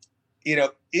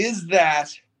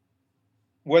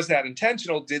 Was that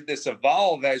intentional? Did this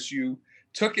evolve as you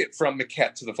took it from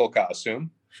maquette to the full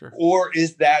costume? Sure. Or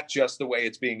is that just the way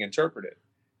it's being interpreted?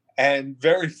 And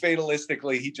very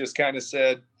fatalistically, he just kind of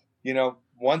said,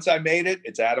 once I made it,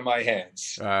 it's out of my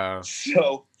hands.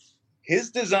 So his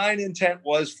design intent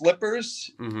was flippers.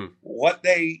 Mm-hmm. What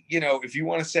they, if you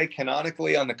want to say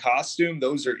canonically on the costume,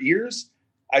 those are ears.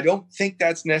 I don't think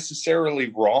that's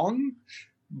necessarily wrong,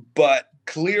 but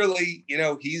clearly,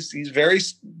 he's very,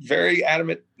 very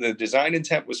adamant. The design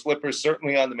intent was flippers,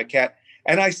 certainly on the maquette.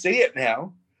 And I see it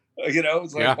now,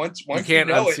 it's like once you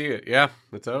can't unsee it. Yeah,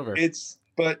 it's over.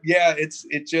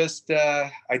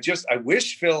 I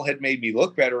wish Phil had made me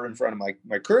look better in front of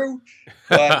my crew,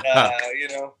 but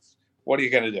what are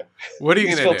you going to do? What are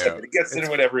you going to do? He gets to do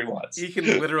whatever he wants. He can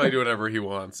literally do whatever he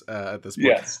wants at this point.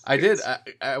 Yes.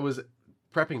 I was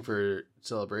prepping for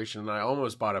Celebration, and I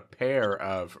almost bought a pair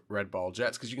of Red Ball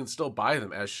Jets because you can still buy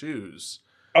them as shoes.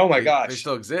 Oh my gosh. They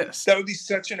still exist. That would be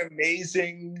such an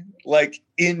amazing,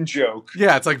 in joke.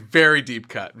 Yeah, it's very deep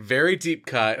cut. Very deep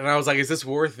cut. And I was like, is this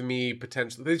worth me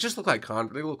potentially? They just look like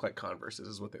Converses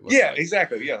is what they look like. Yeah,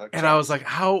 exactly. Yeah. And I was like,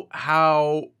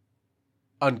 how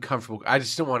uncomfortable. I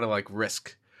just don't want to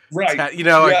risk. Right.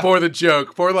 For the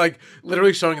joke, for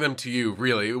literally showing them to you,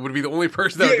 really. It would be the only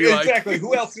person that would be exactly.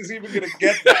 Who else is even going to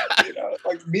get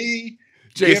that? Me,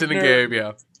 Jason Gibner, and Gabe,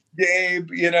 yeah. Gabe,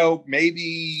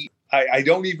 maybe... I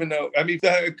don't even know. I mean,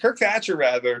 Kirk Thatcher,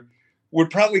 rather, would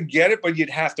probably get it, but you'd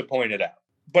have to point it out.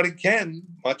 But again,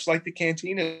 much like the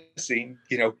Cantina scene,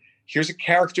 here's a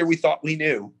character we thought we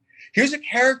knew. Here's a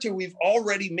character we've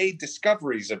already made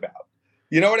discoveries about.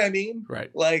 You know what I mean? Right.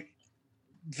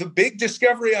 The big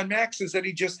discovery on Max is that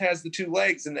he just has the two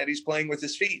legs and that he's playing with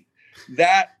his feet.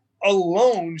 That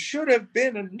alone should have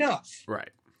been enough. Right.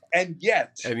 And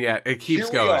yet it keeps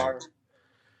going. We are,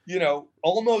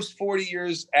 almost 40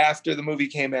 years after the movie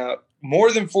came out,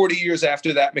 more than 40 years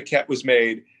after that maquette was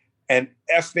made, and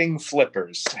effing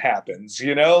flippers happens.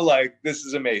 This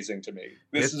is amazing to me.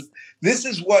 This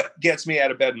is what gets me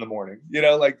out of bed in the morning.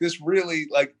 This really,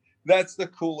 that's the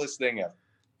coolest thing ever.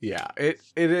 Yeah, it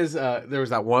is. There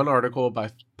was that one article by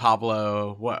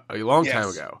Pablo, a long time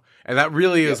ago, and that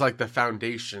really is the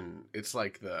foundation. It's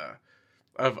the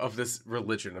of this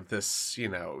religion, of this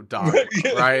dog,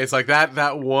 right? It's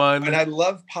that one. And I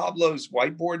love Pablo's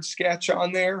whiteboard sketch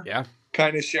on there. Yeah,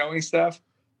 kind of showing stuff.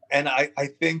 And I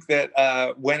think that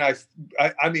I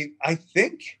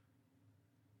think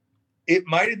it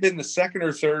might have been the second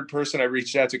or third person I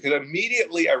reached out to, because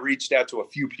immediately I reached out to a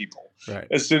few people. Right.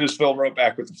 As soon as Phil wrote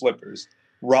back with the flippers.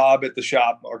 Rob at the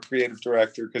shop, our creative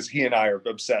director, because he and I are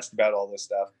obsessed about all this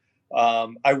stuff.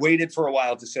 I waited for a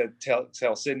while to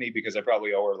tell Sydney, because I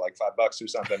probably owe her $5 or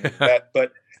something.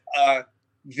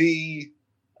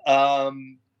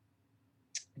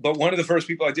 But one of the first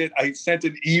people I sent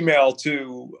an email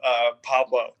to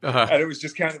Pablo, and it was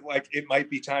just kind of it might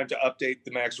be time to update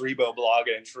the Max Rebo blog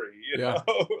entry. You know?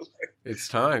 It's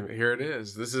time. Here it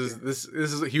is. This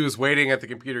is. He was waiting at the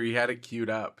computer. He had it queued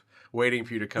up, waiting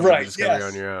for you to come to Discovery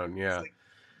on your own. Yeah.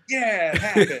 yeah, it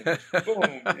happened.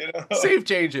 Boom. Save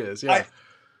changes. Yeah.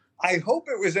 I hope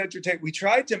it was entertaining. We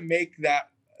tried to make that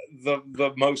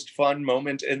the most fun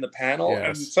moment in the panel,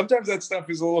 and sometimes that stuff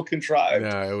is a little contrived.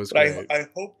 Yeah, it was but great. I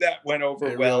hope that went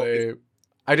over well. Really,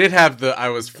 I did have I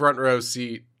was front row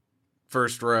seat,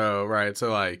 first row, right?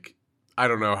 So like, I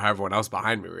don't know how everyone else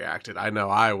behind me reacted. I know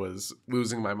I was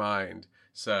losing my mind.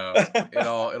 So it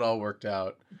all worked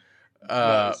out.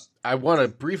 Nice. I want to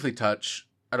briefly touch.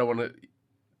 I don't want to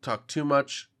talk too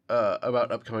much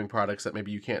about upcoming products that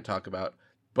maybe you can't talk about,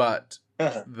 but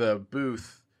the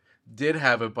booth did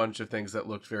have a bunch of things that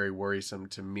looked very worrisome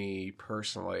to me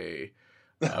personally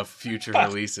of future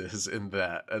releases in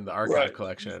the archive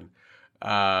collection,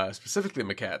 specifically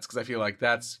Maquettes, because I feel like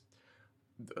that's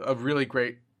a really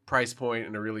great price point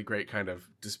and a really great kind of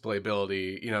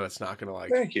displayability. That's not going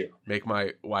to Thank you. make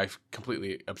my wife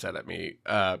completely upset at me,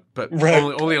 but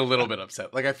only a little bit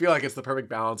upset. Like I feel like it's the perfect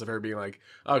balance of her being like,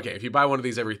 okay, if you buy one of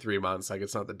these every 3 months, like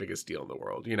it's not the biggest deal in the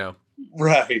world,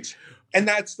 Right. And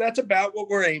that's about what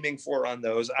we're aiming for on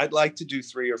those. I'd like to do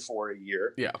 3 or 4 a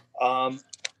year. Yeah.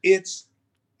 It's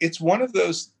one of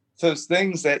those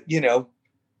things that,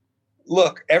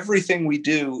 look, everything we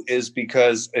do is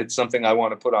because it's something I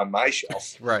want to put on my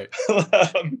shelf. Right.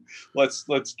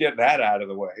 Let's get that out of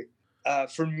the way.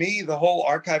 For me, the whole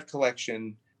archive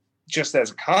collection, just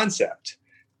as a concept,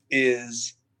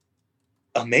 is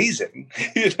amazing,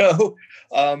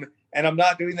 and I'm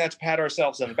not doing that to pat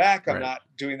ourselves on the back. I'm not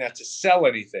doing that to sell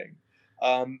anything.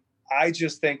 I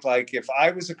just think like if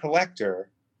I was a collector,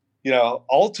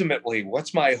 ultimately,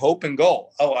 what's my hope and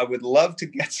goal? Oh, I would love to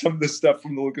get some of this stuff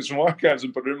from the Lucasfilm archives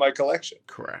and put it in my collection.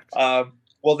 Correct.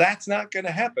 Well, that's not going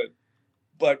to happen.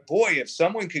 But boy, if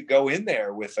someone could go in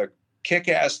there with a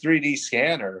kick-ass 3D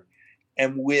scanner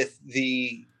and with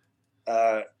the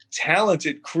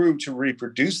talented crew to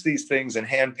reproduce these things and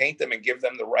hand paint them and give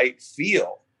them the right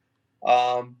feel,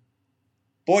 boy,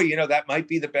 that might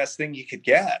be the best thing you could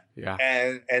get. Yeah.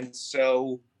 And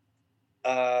so,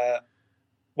 wow,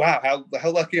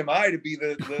 how lucky am I to be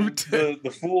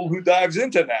the fool who dives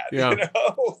into that? Yeah.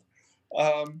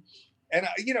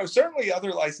 And certainly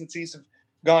other licensees have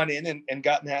gone in and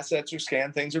gotten assets or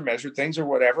scanned things or measured things or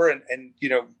whatever, and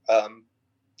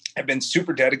have been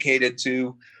super dedicated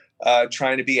to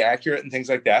trying to be accurate and things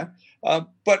like that.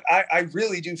 But I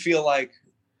really do feel like,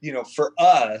 for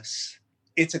us,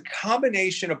 it's a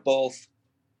combination of both,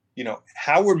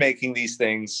 how we're making these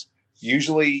things,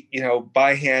 usually,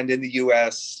 by hand in the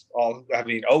U.S.,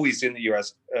 always in the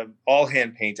U.S., all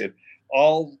hand painted,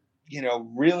 all,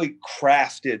 really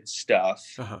crafted stuff.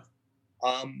 Uh-huh.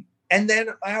 And then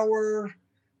our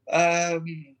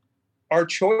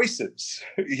choices,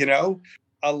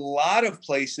 a lot of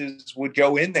places would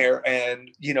go in there and,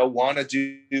 want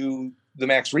to do the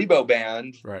Max Rebo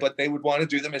band, but they would want to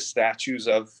do them as statues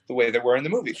of the way they were in the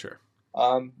movie. Sure.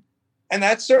 And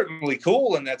that's certainly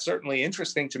cool. And that's certainly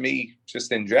interesting to me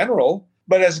just in general.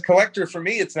 But as a collector, for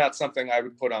me, it's not something I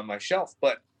would put on my shelf.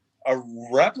 But a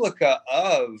replica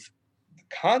of the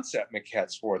concept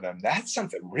maquettes for them, that's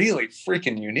something really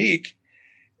freaking unique.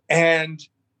 And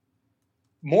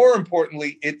more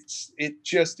importantly, it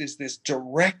just is this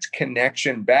direct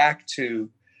connection back to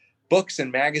books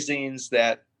and magazines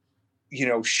that,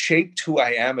 shaped who I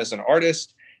am as an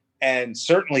artist, and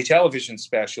certainly television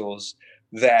specials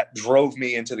that drove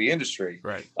me into the industry.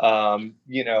 Right.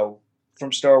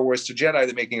 From Star Wars to Jedi,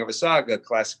 the making of a saga,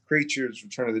 classic creatures,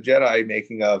 Return of the Jedi,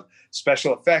 making of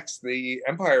special effects, the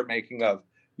Empire making of,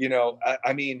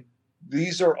 I mean,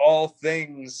 these are all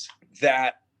things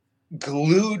that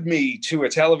glued me to a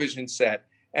television set.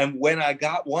 And when I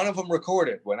got one of them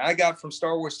recorded, when I got From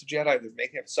Star Wars to Jedi, the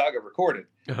making of a saga recorded,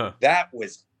 that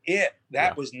was it.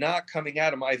 That was not coming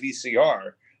out of my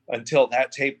VCR until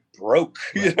that tape broke.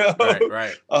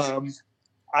 Right.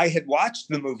 I had watched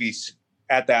the movies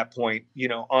at that point,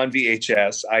 on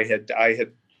VHS. I had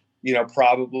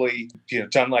probably,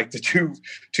 done like the two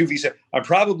VCR. I'm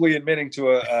probably admitting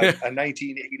to a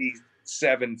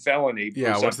 1987 felony.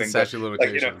 Yeah. What's the statute of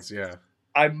limitations? Yeah.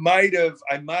 I might have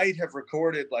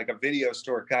recorded like a video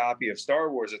store copy of Star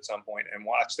Wars at some point and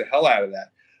watched the hell out of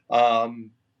that.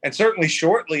 And certainly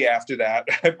shortly after that,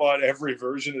 I bought every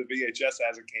version of VHS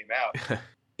as it came out.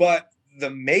 But the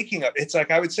making of, it's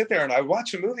like I would sit there and I would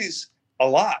watch the movies a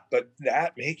lot, but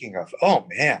that making of, oh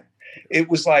man, it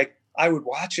was like I would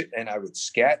watch it and I would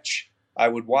sketch. I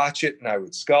would watch it and I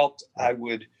would sculpt. I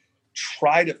would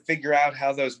try to figure out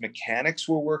how those mechanics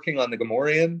were working on the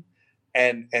Gamorrean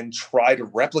and try to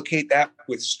replicate that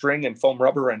with string and foam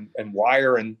rubber and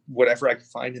wire and whatever I could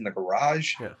find in the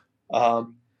garage. Yeah.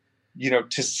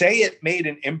 To say it made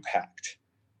an impact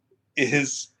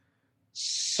is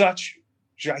such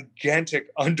gigantic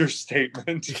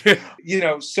understatement.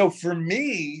 So for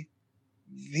me,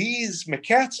 these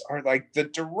maquettes are like the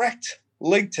direct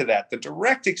link to that, the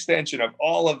direct extension of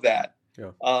all of that.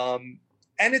 Yeah.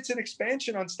 And it's an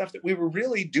expansion on stuff that we were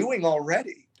really doing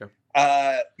already.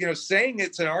 Yeah. Saying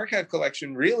it's an archive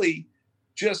collection really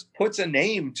just puts a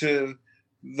name to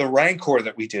the Rancor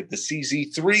that we did, the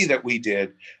CZ3 that we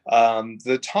did,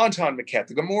 the Tauntaun maquette,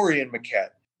 the Gamorrean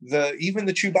maquette, even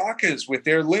the Chewbacca's with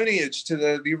their lineage to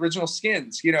the original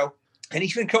skins, and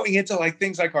even going into like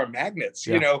things like our magnets,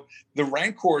 the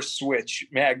Rancor switch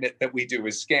magnet that we do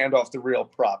is scanned off the real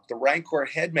prop. The Rancor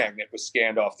head magnet was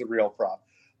scanned off the real prop.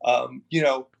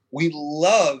 We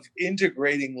love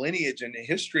integrating lineage and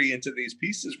history into these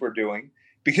pieces we're doing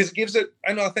because it gives it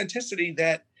an authenticity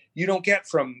that you don't get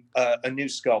from a new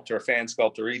sculptor, a fan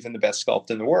sculptor, or even the best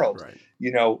sculpt in the world. Right.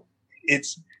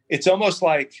 It's almost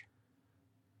like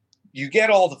you get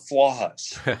all the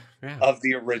flaws yeah. of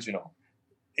the original,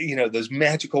 those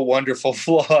magical, wonderful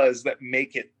flaws that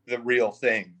make it the real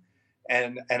thing.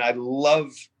 And I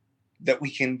love that we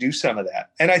can do some of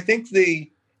that. And I think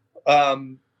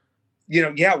when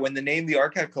the name The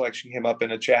Archive Collection came up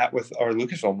in a chat with our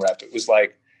Lucasfilm rep, it was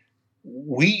like,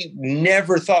 we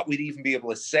never thought we'd even be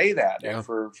able to say that. Yeah. And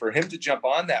for him to jump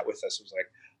on that with us, it was like,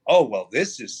 oh, well,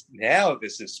 this is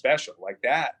special. Like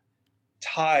that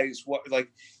ties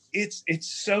it's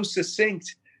so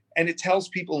succinct and it tells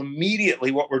people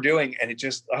immediately what we're doing. And it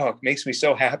just, it makes me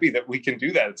so happy that we can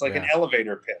do that. It's like an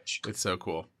elevator pitch. It's so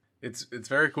cool. It's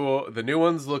very cool. The new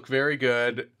ones look very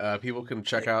good. People can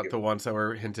check out the ones that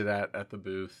were hinted at the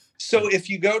booth. So if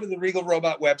you go to the Regal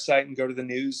Robot website and go to the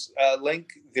news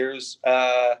link, there's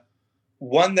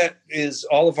one that is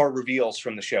all of our reveals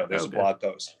from the show. There's a blog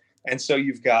post. And so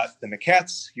you've got the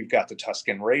maquettes, you've got the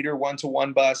Tusken Raider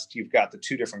 1-to-1 bust, you've got the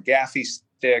 2 different Gaffy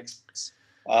sticks,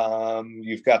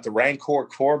 you've got the Rancor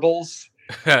corbels,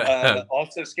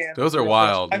 also scanned. Those are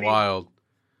wild.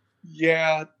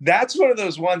 Yeah, that's one of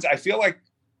those ones I feel like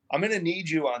I'm going to need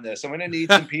you on this. I'm going to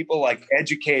need some people like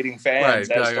educating fans.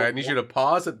 Right. I need you to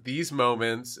pause at these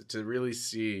moments to really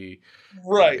see.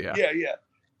 Right. Yeah.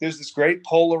 There's this great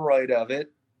Polaroid of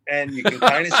it and you can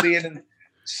kind of see it. And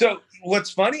so what's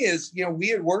funny is, we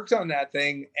had worked on that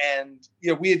thing and,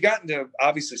 we had gotten to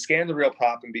obviously scan the real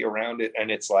prop and be around it. And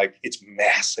it's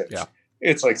massive. Yeah.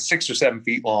 It's like 6 or 7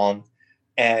 feet long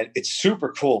and it's super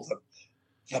cool.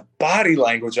 The body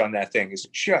language on that thing is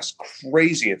just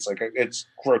crazy. It's it's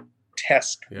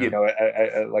grotesque,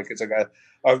 like it's like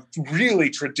a really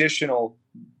traditional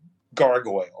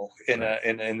gargoyle in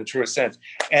the truest sense.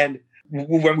 And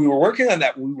when we were working on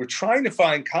that, we were trying to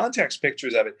find context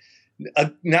pictures of it.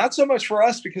 Not so much for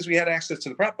us because we had access to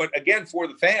the prop, but again, for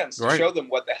the fans to show them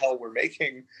what the hell we're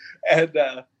making. And,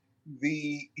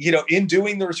 in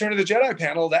doing the Return of the Jedi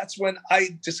panel, that's when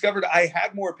I discovered I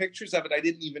had more pictures of it I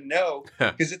didn't even know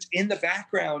because it's in the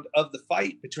background of the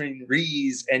fight between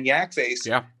Reese and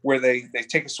Yakface, where they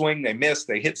take a swing, they miss,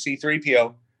 they hit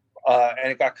C-3PO,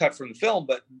 and it got cut from the film,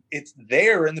 but it's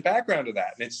there in the background of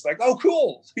that, and it's like, oh,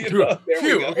 cool. There we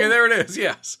go. Okay, there it is.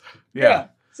 Yes. Yeah.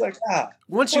 It's like,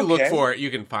 once you look for it, you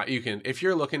can if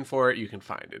you're looking for it, you can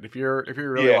find it. If you're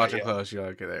really watching close, you're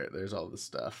like, okay, there's all this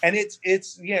stuff. And it's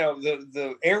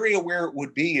the area where it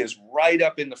would be is right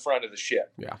up in the front of the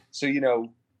ship. Yeah. So,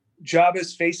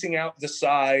 Jabba's facing out the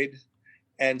side.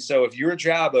 And so if you're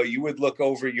Jabba, you would look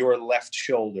over your left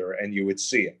shoulder and you would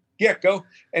see it. Yeah,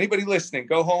 anybody listening,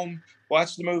 go home,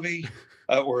 watch the movie.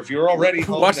 Or if you're already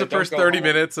home, watch the first 30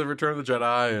 minutes of Return of the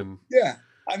Jedi and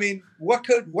I mean,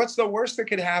 what's the worst that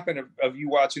could happen of you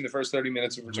watching the first 30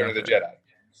 minutes of Return of the Jedi?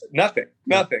 Nothing.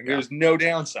 Yeah. There's no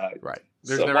downside. Right.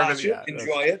 There's so watch it,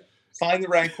 enjoy it, find the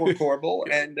Rancor corbel,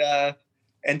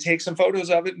 and take some photos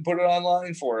of it and put it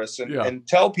online for us, and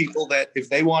tell people that if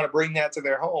they want to bring that to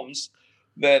their homes,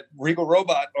 that Regal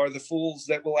Robot are the fools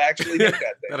that will actually make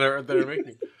that thing. that are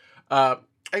making.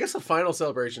 I guess the final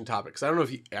celebration topic, because I don't know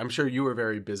if I'm sure you were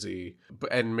very busy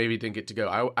and maybe didn't get to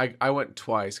go. I went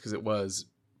twice because it was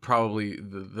probably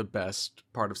the best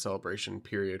part of Celebration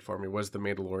period for me was the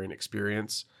Mandalorian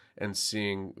experience and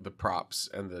seeing the props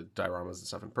and the dioramas and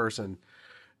stuff in person.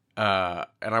 And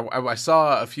I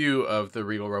saw a few of the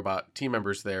Regal Robot team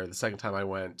members there the second time I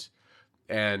went,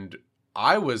 and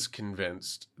I was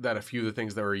convinced that a few of the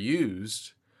things that were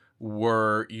used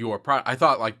were your product. I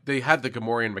thought like they had the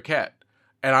Gamorrean maquette,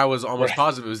 and I was almost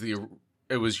positive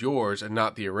it was yours and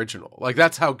not the original. Like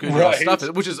that's how good your stuff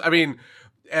is. Which is, I mean,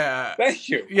 thank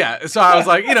you. Yeah, so I was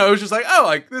like, it was just like, oh,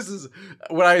 like this is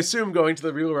what I assume going to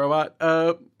the Regal Robot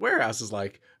warehouse is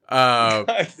like.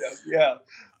 Yeah,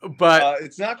 but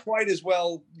it's not quite as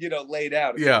well, laid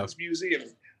out. It's a museum.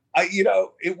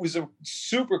 it was a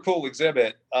super cool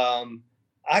exhibit.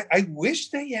 I wish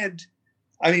they had.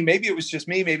 I mean, maybe it was just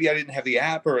me. Maybe I didn't have the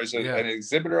app, or as an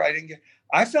exhibitor, I didn't get.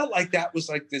 I felt like that was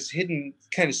like this hidden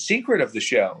kind of secret of the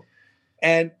show,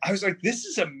 and I was like, "This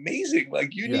is amazing!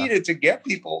 Like, you needed to get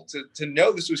people to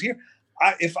know this was here."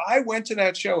 If I went to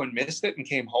that show and missed it and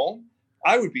came home,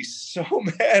 I would be so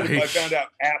mad if I found out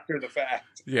after the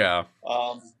fact. Yeah.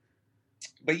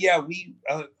 But yeah, we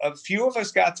a few of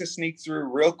us got to sneak through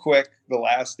real quick the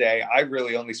last day. I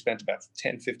really only spent about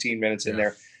 10, 15 minutes in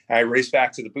there. And I raced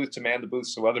back to the booth to man the booth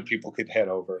so other people could head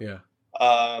over. Yeah.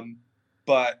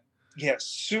 But yeah,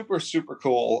 super, super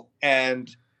cool.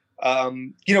 And,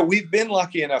 we've been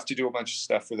lucky enough to do a bunch of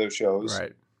stuff for those shows.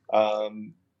 Right.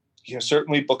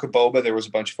 Certainly Book of Boba, there was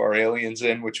a bunch of our aliens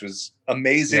in, which was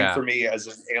amazing for me as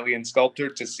an alien sculptor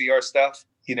to see our stuff.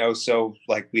 So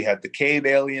like we had the cave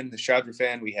alien, the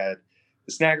Shadra-fan, we had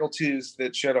the Snaggletooth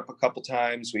that showed up a couple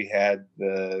times. We had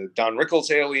the Don Rickles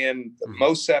alien, the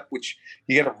Mosep, which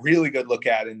you get a really good look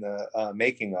at in the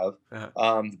making of.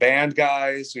 The band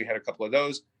guys, we had a couple of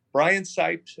those. Brian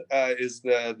Sipe is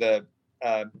the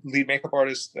lead makeup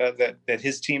artist that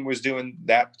his team was doing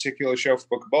that particular show for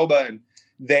Book of Boba, and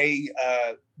they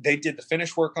did the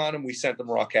finish work on them. We sent them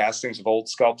raw castings of old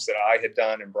sculpts that I had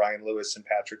done, and Brian Lewis and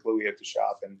Patrick Louis at the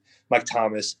shop, and Mike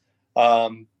Thomas.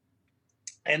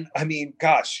 And I mean,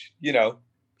 gosh,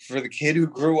 for the kid who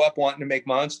grew up wanting to make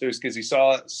monsters because he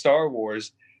saw Star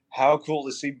Wars, how cool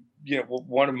to see,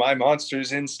 one of my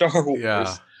monsters in Star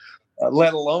Wars,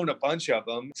 let alone a bunch of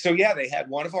them. So yeah, they had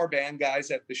one of our band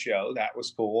guys at the show. That was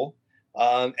cool.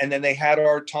 And then they had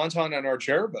our Tauntaun and our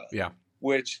Jerba. Yeah.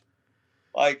 Which,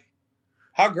 like,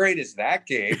 how great is that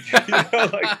game?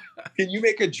 Can you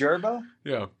make a Jerba?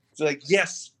 Yeah. It's like,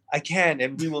 yes, I can,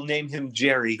 and we will name him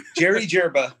Jerry. Jerry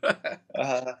Jerba.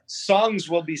 Songs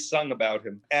will be sung about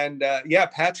him. And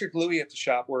Patrick Louis at the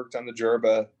shop worked on the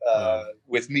Jerba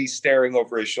with me staring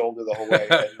over his shoulder the whole way.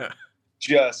 And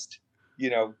just,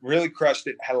 really crushed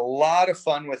it. Had a lot of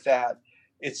fun with that.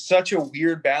 It's such a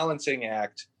weird balancing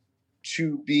act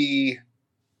to be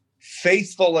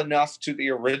faithful enough to the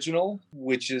original,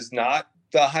 which is not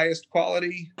the highest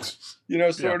quality,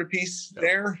 sort of piece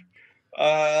there.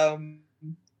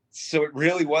 So it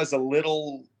really was a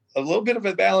little bit of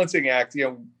a balancing act.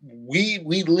 We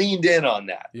leaned in on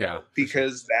that,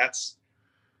 because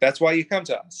that's why you come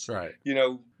to us, right?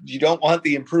 You don't want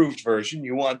the improved version,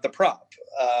 you want the prop.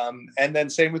 And then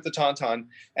same with the Tauntaun,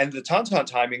 and the Tauntaun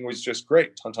timing was just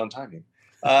great. Tauntaun timing.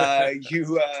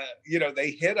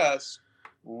 They hit us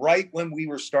right when we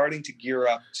were starting to gear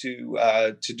up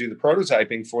to do the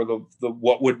prototyping for the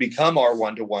what would become our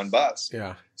 1-to-1 bus.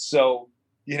 Yeah. So,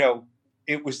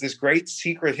 it was this great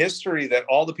secret history that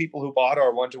all the people who bought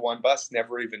our 1-to-1 bus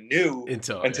never even knew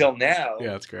until now.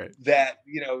 Yeah, that's great. That,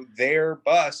 their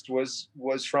bust was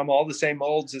from all the same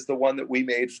molds as the one that we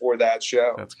made for that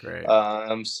show. That's great.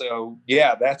 So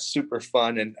yeah, that's super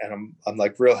fun. And I'm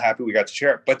like real happy we got to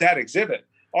share it. But that exhibit,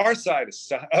 our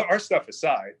stuff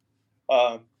aside,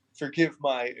 forgive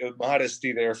my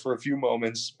modesty there for a few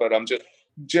moments, but I'm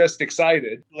just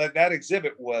excited. That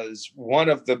exhibit was one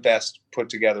of the best put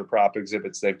together prop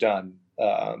exhibits they've done.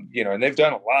 And they've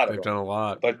done a lot of them. They've done a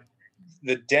lot. But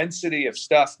the density of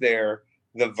stuff there,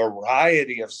 the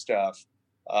variety of stuff,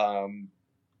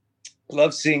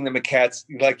 love seeing the maquettes.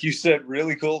 Like you said,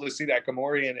 really cool to see that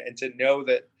Gamorrean and to know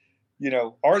that,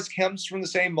 ours comes from the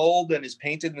same mold and is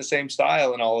painted in the same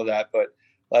style and all of that. But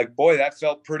like, boy, that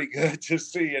felt pretty good to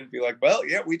see and be like, well,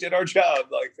 yeah, we did our job.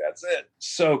 Like, that's it.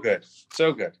 So good.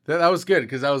 So good. That was good,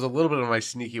 because that was a little bit of my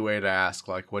sneaky way to ask,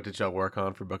 like, what did y'all work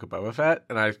on for Book of Boba Fett?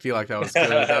 And I feel like that was good.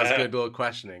 That was good little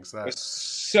questioning. So that's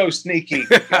so sneaky.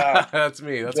 That's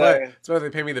me. That's why they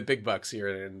pay me the big bucks here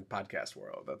in the podcast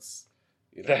world. That's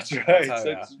that's right.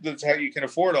 That's how you can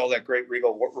afford all that great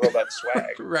Regal Robot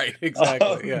swag. Right.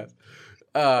 Exactly. Yeah.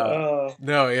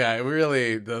 No, yeah, it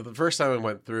really, the first time I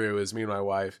went through is me and my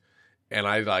wife, and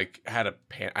I had a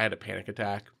panic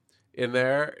attack in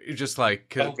there. It just oh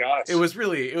gosh, it was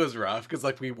rough,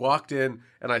 because we walked in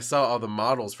and I saw all the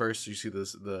models first. You see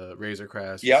the Razor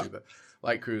Crest, you see the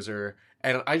Light Cruiser,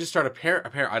 and I just started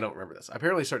I don't remember this. I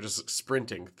apparently started just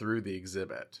sprinting through the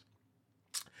exhibit,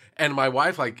 and my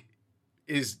wife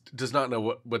does not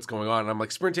know what's going on. And I'm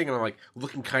sprinting, and I'm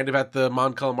looking kind of at the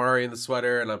Mon Calamari in the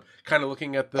sweater, and I'm kind of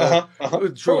looking at the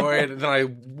droid, and then I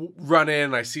run in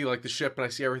and I see the ship and I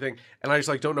see everything, and I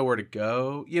just don't know where to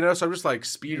go, so I'm just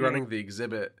speed running the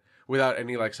exhibit without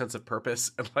any sense of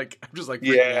purpose, and I'm just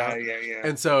freaking out. Yeah.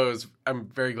 And so I'm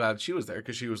very glad she was there,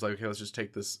 because she was like, okay, let's just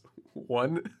take this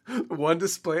one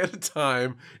display at a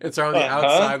time and start on the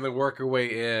outside and then work our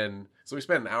way in. So we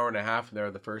spent an hour and a half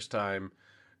there the first time.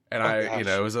 And gosh.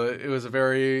 it was a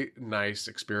very nice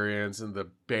experience, and the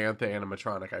Bantha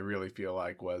animatronic I really feel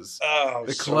like was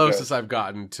the so closest good. I've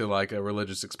gotten to like a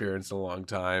religious experience in a long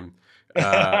time.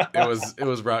 It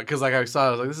was rough because like I saw,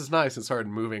 I was like, this is nice, and started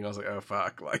moving. I was like, oh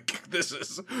fuck, like this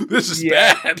is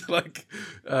Yeah. bad. Like,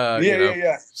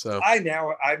 Yeah. So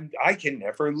I can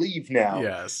never leave now.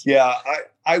 yes, Yeah,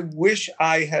 I wish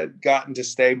I had gotten to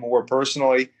stay more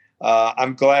personally.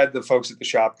 I'm glad the folks at the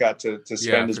shop got to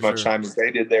spend as for much sure. time as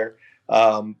they did there.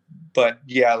 But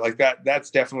yeah, like that's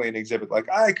definitely an exhibit. Like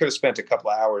I could have spent a couple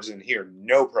of hours in here,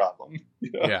 no problem.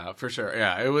 Yeah, for sure.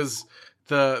 Yeah, it was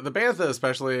the Bantha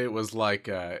especially was like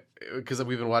because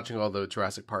we've been watching all the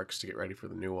Jurassic Parks to get ready for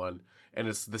the new one, and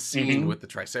it's the scene with the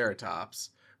Triceratops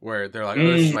where they're like, "Oh,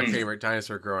 this is my favorite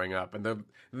dinosaur growing up," and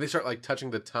they start like touching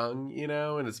the tongue,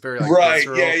 and it's very like right,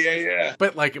 visceral. yeah.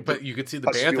 But you could see the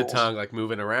Bantha tongue like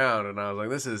moving around, and I was like,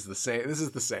 "This is the same. This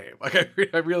is the same." Like I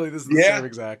really, this is the same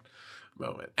exact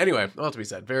moment. Anyway, all to be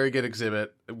said, very good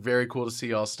exhibit. Very cool to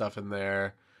see all stuff in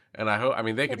there. And I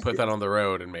mean, they could put that on the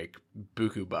road and make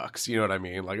buku bucks. You know what I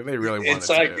mean? Like if they really wanted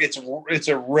to. It's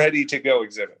a ready to go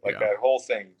exhibit. Like that whole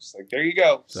thing. It's like, there you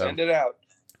go. Send it out.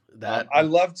 I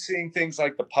loved seeing things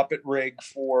like the puppet rig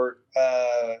for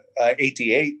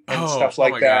AT-8 and stuff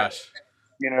like that.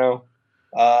 Gosh.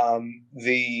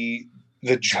 The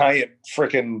giant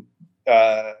freaking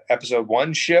episode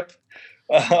 1 ship.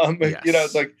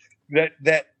 It's like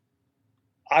that.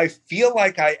 I feel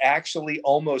like I actually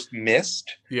almost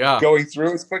missed going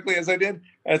through as quickly as I did.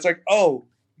 And it's like, oh,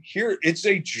 here, it's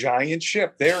a giant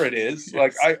ship. There it is. Yes.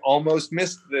 Like I almost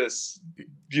missed this,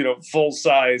 full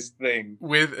size thing.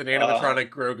 With an animatronic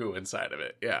Grogu inside of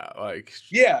it. Yeah. Like,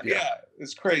 yeah.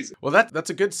 It's crazy. Well, that's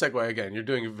a good segue again. You're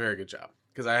doing a very good job.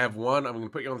 Because I have one, I'm going to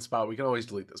put you on the spot. We can always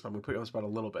delete this, but I'm going to put you on the spot a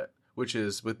little bit, which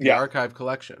is with the archive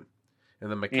collection and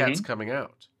the maquettes coming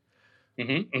out.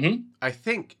 I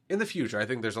think in the future, I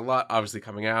think there's a lot obviously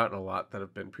coming out and a lot that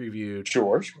have been previewed.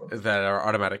 Sure. That are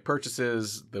automatic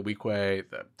purchases, the Weequay,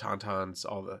 the Tauntauns,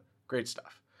 all the great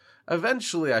stuff.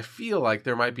 Eventually, I feel like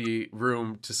there might be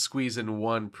room to squeeze in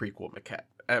one prequel maquette.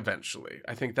 Eventually.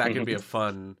 I think that could be a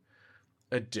fun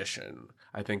addition.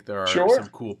 I think there are some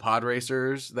cool pod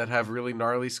racers that have really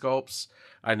gnarly sculpts.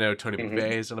 I know Tony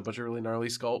McVeigh has done a bunch of really gnarly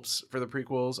sculpts for the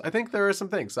prequels. I think there are some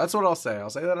things. That's what I'll say. I'll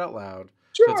say that out loud.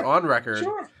 Sure. So it's on record.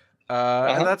 Sure.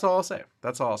 And that's all I'll say.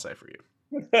 That's all I'll say for you.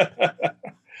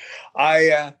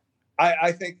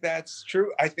 I think that's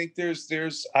true. I think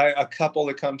there's a couple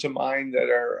that come to mind that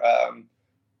are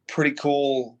pretty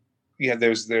cool. Yeah,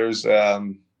 there's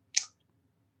an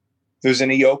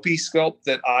Eope sculpt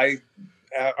that I'm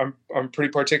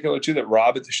pretty particular to, that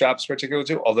Rob at the shop's particular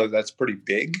to, although that's pretty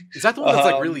big. Is that the one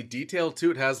that's like really detailed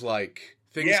too? It has like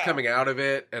things coming out of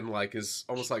it and like is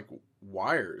almost like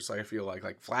wires. Like I feel like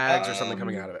flags or something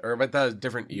coming out of it, or but that's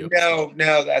different Eope.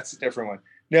 No, that's a different one.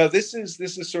 No, this is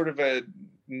sort of a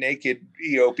naked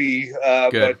Eope,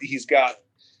 but he's got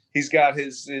his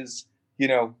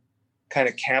kind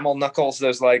of camel knuckles.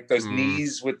 Those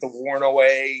knees with the worn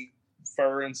away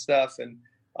fur and stuff, and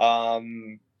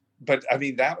but I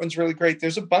mean that one's really great.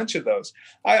 There's a bunch of those.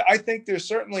 I think there's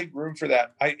certainly room for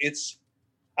that. I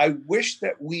wish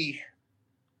that we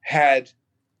had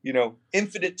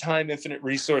infinite time, infinite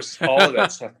resources, all of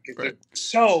that stuff. Right. There's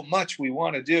so much we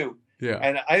want to do. Yeah.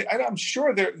 And I'm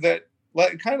sure that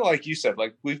kind of like you said,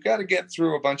 like we've got to get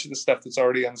through a bunch of the stuff that's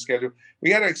already on the schedule. We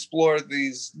got to explore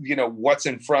these, what's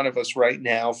in front of us right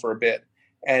now for a bit.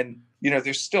 And,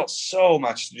 there's still so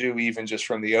much to do, even just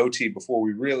from the OT before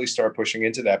we really start pushing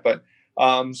into that. But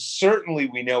certainly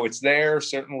we know it's there.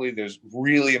 Certainly there's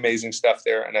really amazing stuff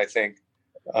there. And I think,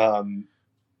 I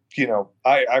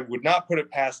would not put it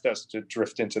past us to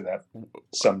drift into that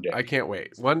someday. I can't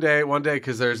wait. One day,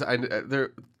 because there was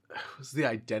the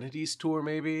Identities tour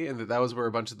maybe, and that was where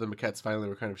a bunch of the maquettes finally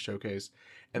were kind of showcased.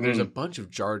 And there's a bunch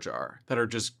of Jar Jar that are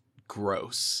just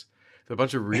gross. A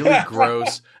bunch of really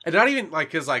gross, and not even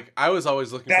because I was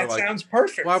always looking for that sounds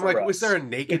perfect. Well, I'm like, was there a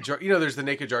naked Jar? There's the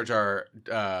naked Jar Jar,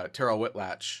 Terrell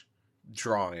Whitlatch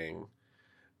drawing.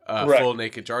 Full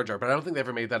naked Jar Jar, but I don't think they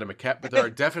ever made that a maquette. But there are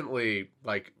definitely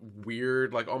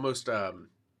weird, almost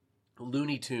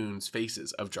Looney Tunes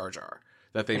faces of Jar Jar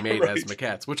that they made as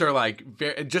maquettes, which are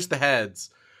just the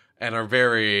heads and are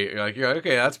very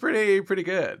okay, that's pretty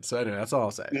good. So anyway, that's all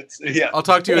I'll say. I'll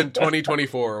talk to you in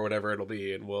 2024 or whatever it'll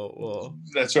be, and we'll.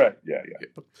 That's right. Yeah.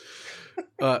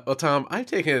 Well, Tom, I've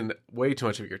taken way too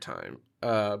much of your time,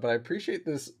 but I appreciate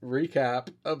this recap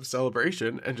of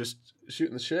Celebration and just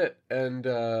shooting the shit and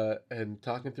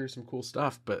talking through some cool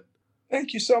stuff. But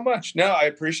thank you so much. No, I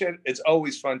appreciate it. It's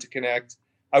always fun to connect.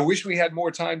 I wish we had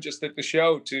more time just at the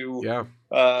show to,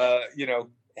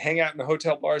 hang out in a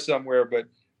hotel bar somewhere, but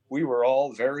we were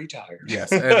all very tired.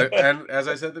 Yes, and as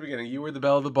I said at the beginning, you were the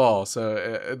belle of the ball.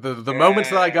 So the moments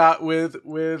that I got with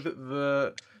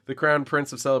the Crown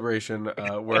Prince of Celebration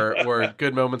were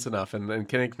good moments enough, and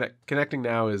connecting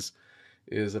now is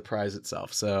a prize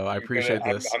itself. So I appreciate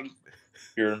this.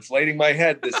 You're inflating my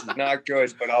head. This is not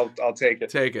good, but I'll take it.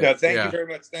 Take it. No, thank you very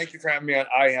much. Thank you for having me on.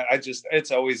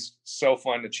 It's always so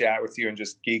fun to chat with you and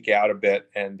just geek out a bit.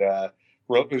 And it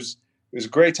was a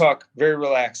great talk, very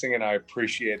relaxing, and I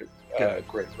appreciate it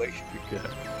greatly. Good.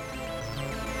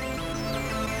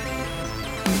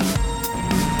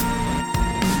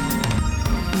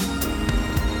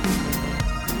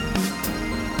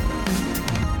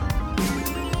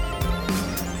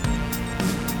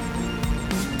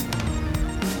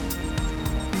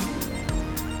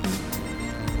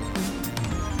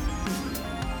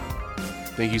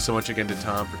 Thank you so much again to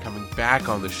Tom for coming back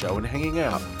on the show and hanging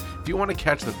out. If you want to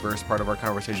catch the first part of our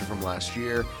conversation from last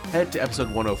year, head to episode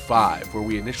 105, where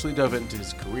we initially dove into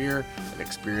his career and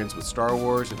experience with Star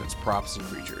Wars and its props and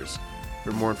creatures.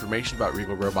 For more information about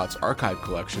Regal Robot's archive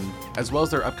collection, as well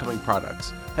as their upcoming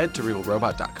products, head to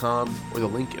regalrobot.com or the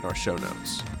link in our show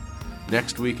notes.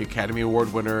 Next week, Academy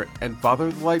Award winner and father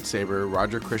of the lightsaber,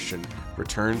 Roger Christian,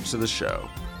 returns to the show.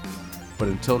 But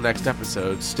until next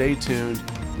episode, stay tuned,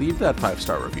 leave that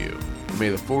 5-star review, and may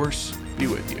the Force be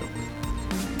with you.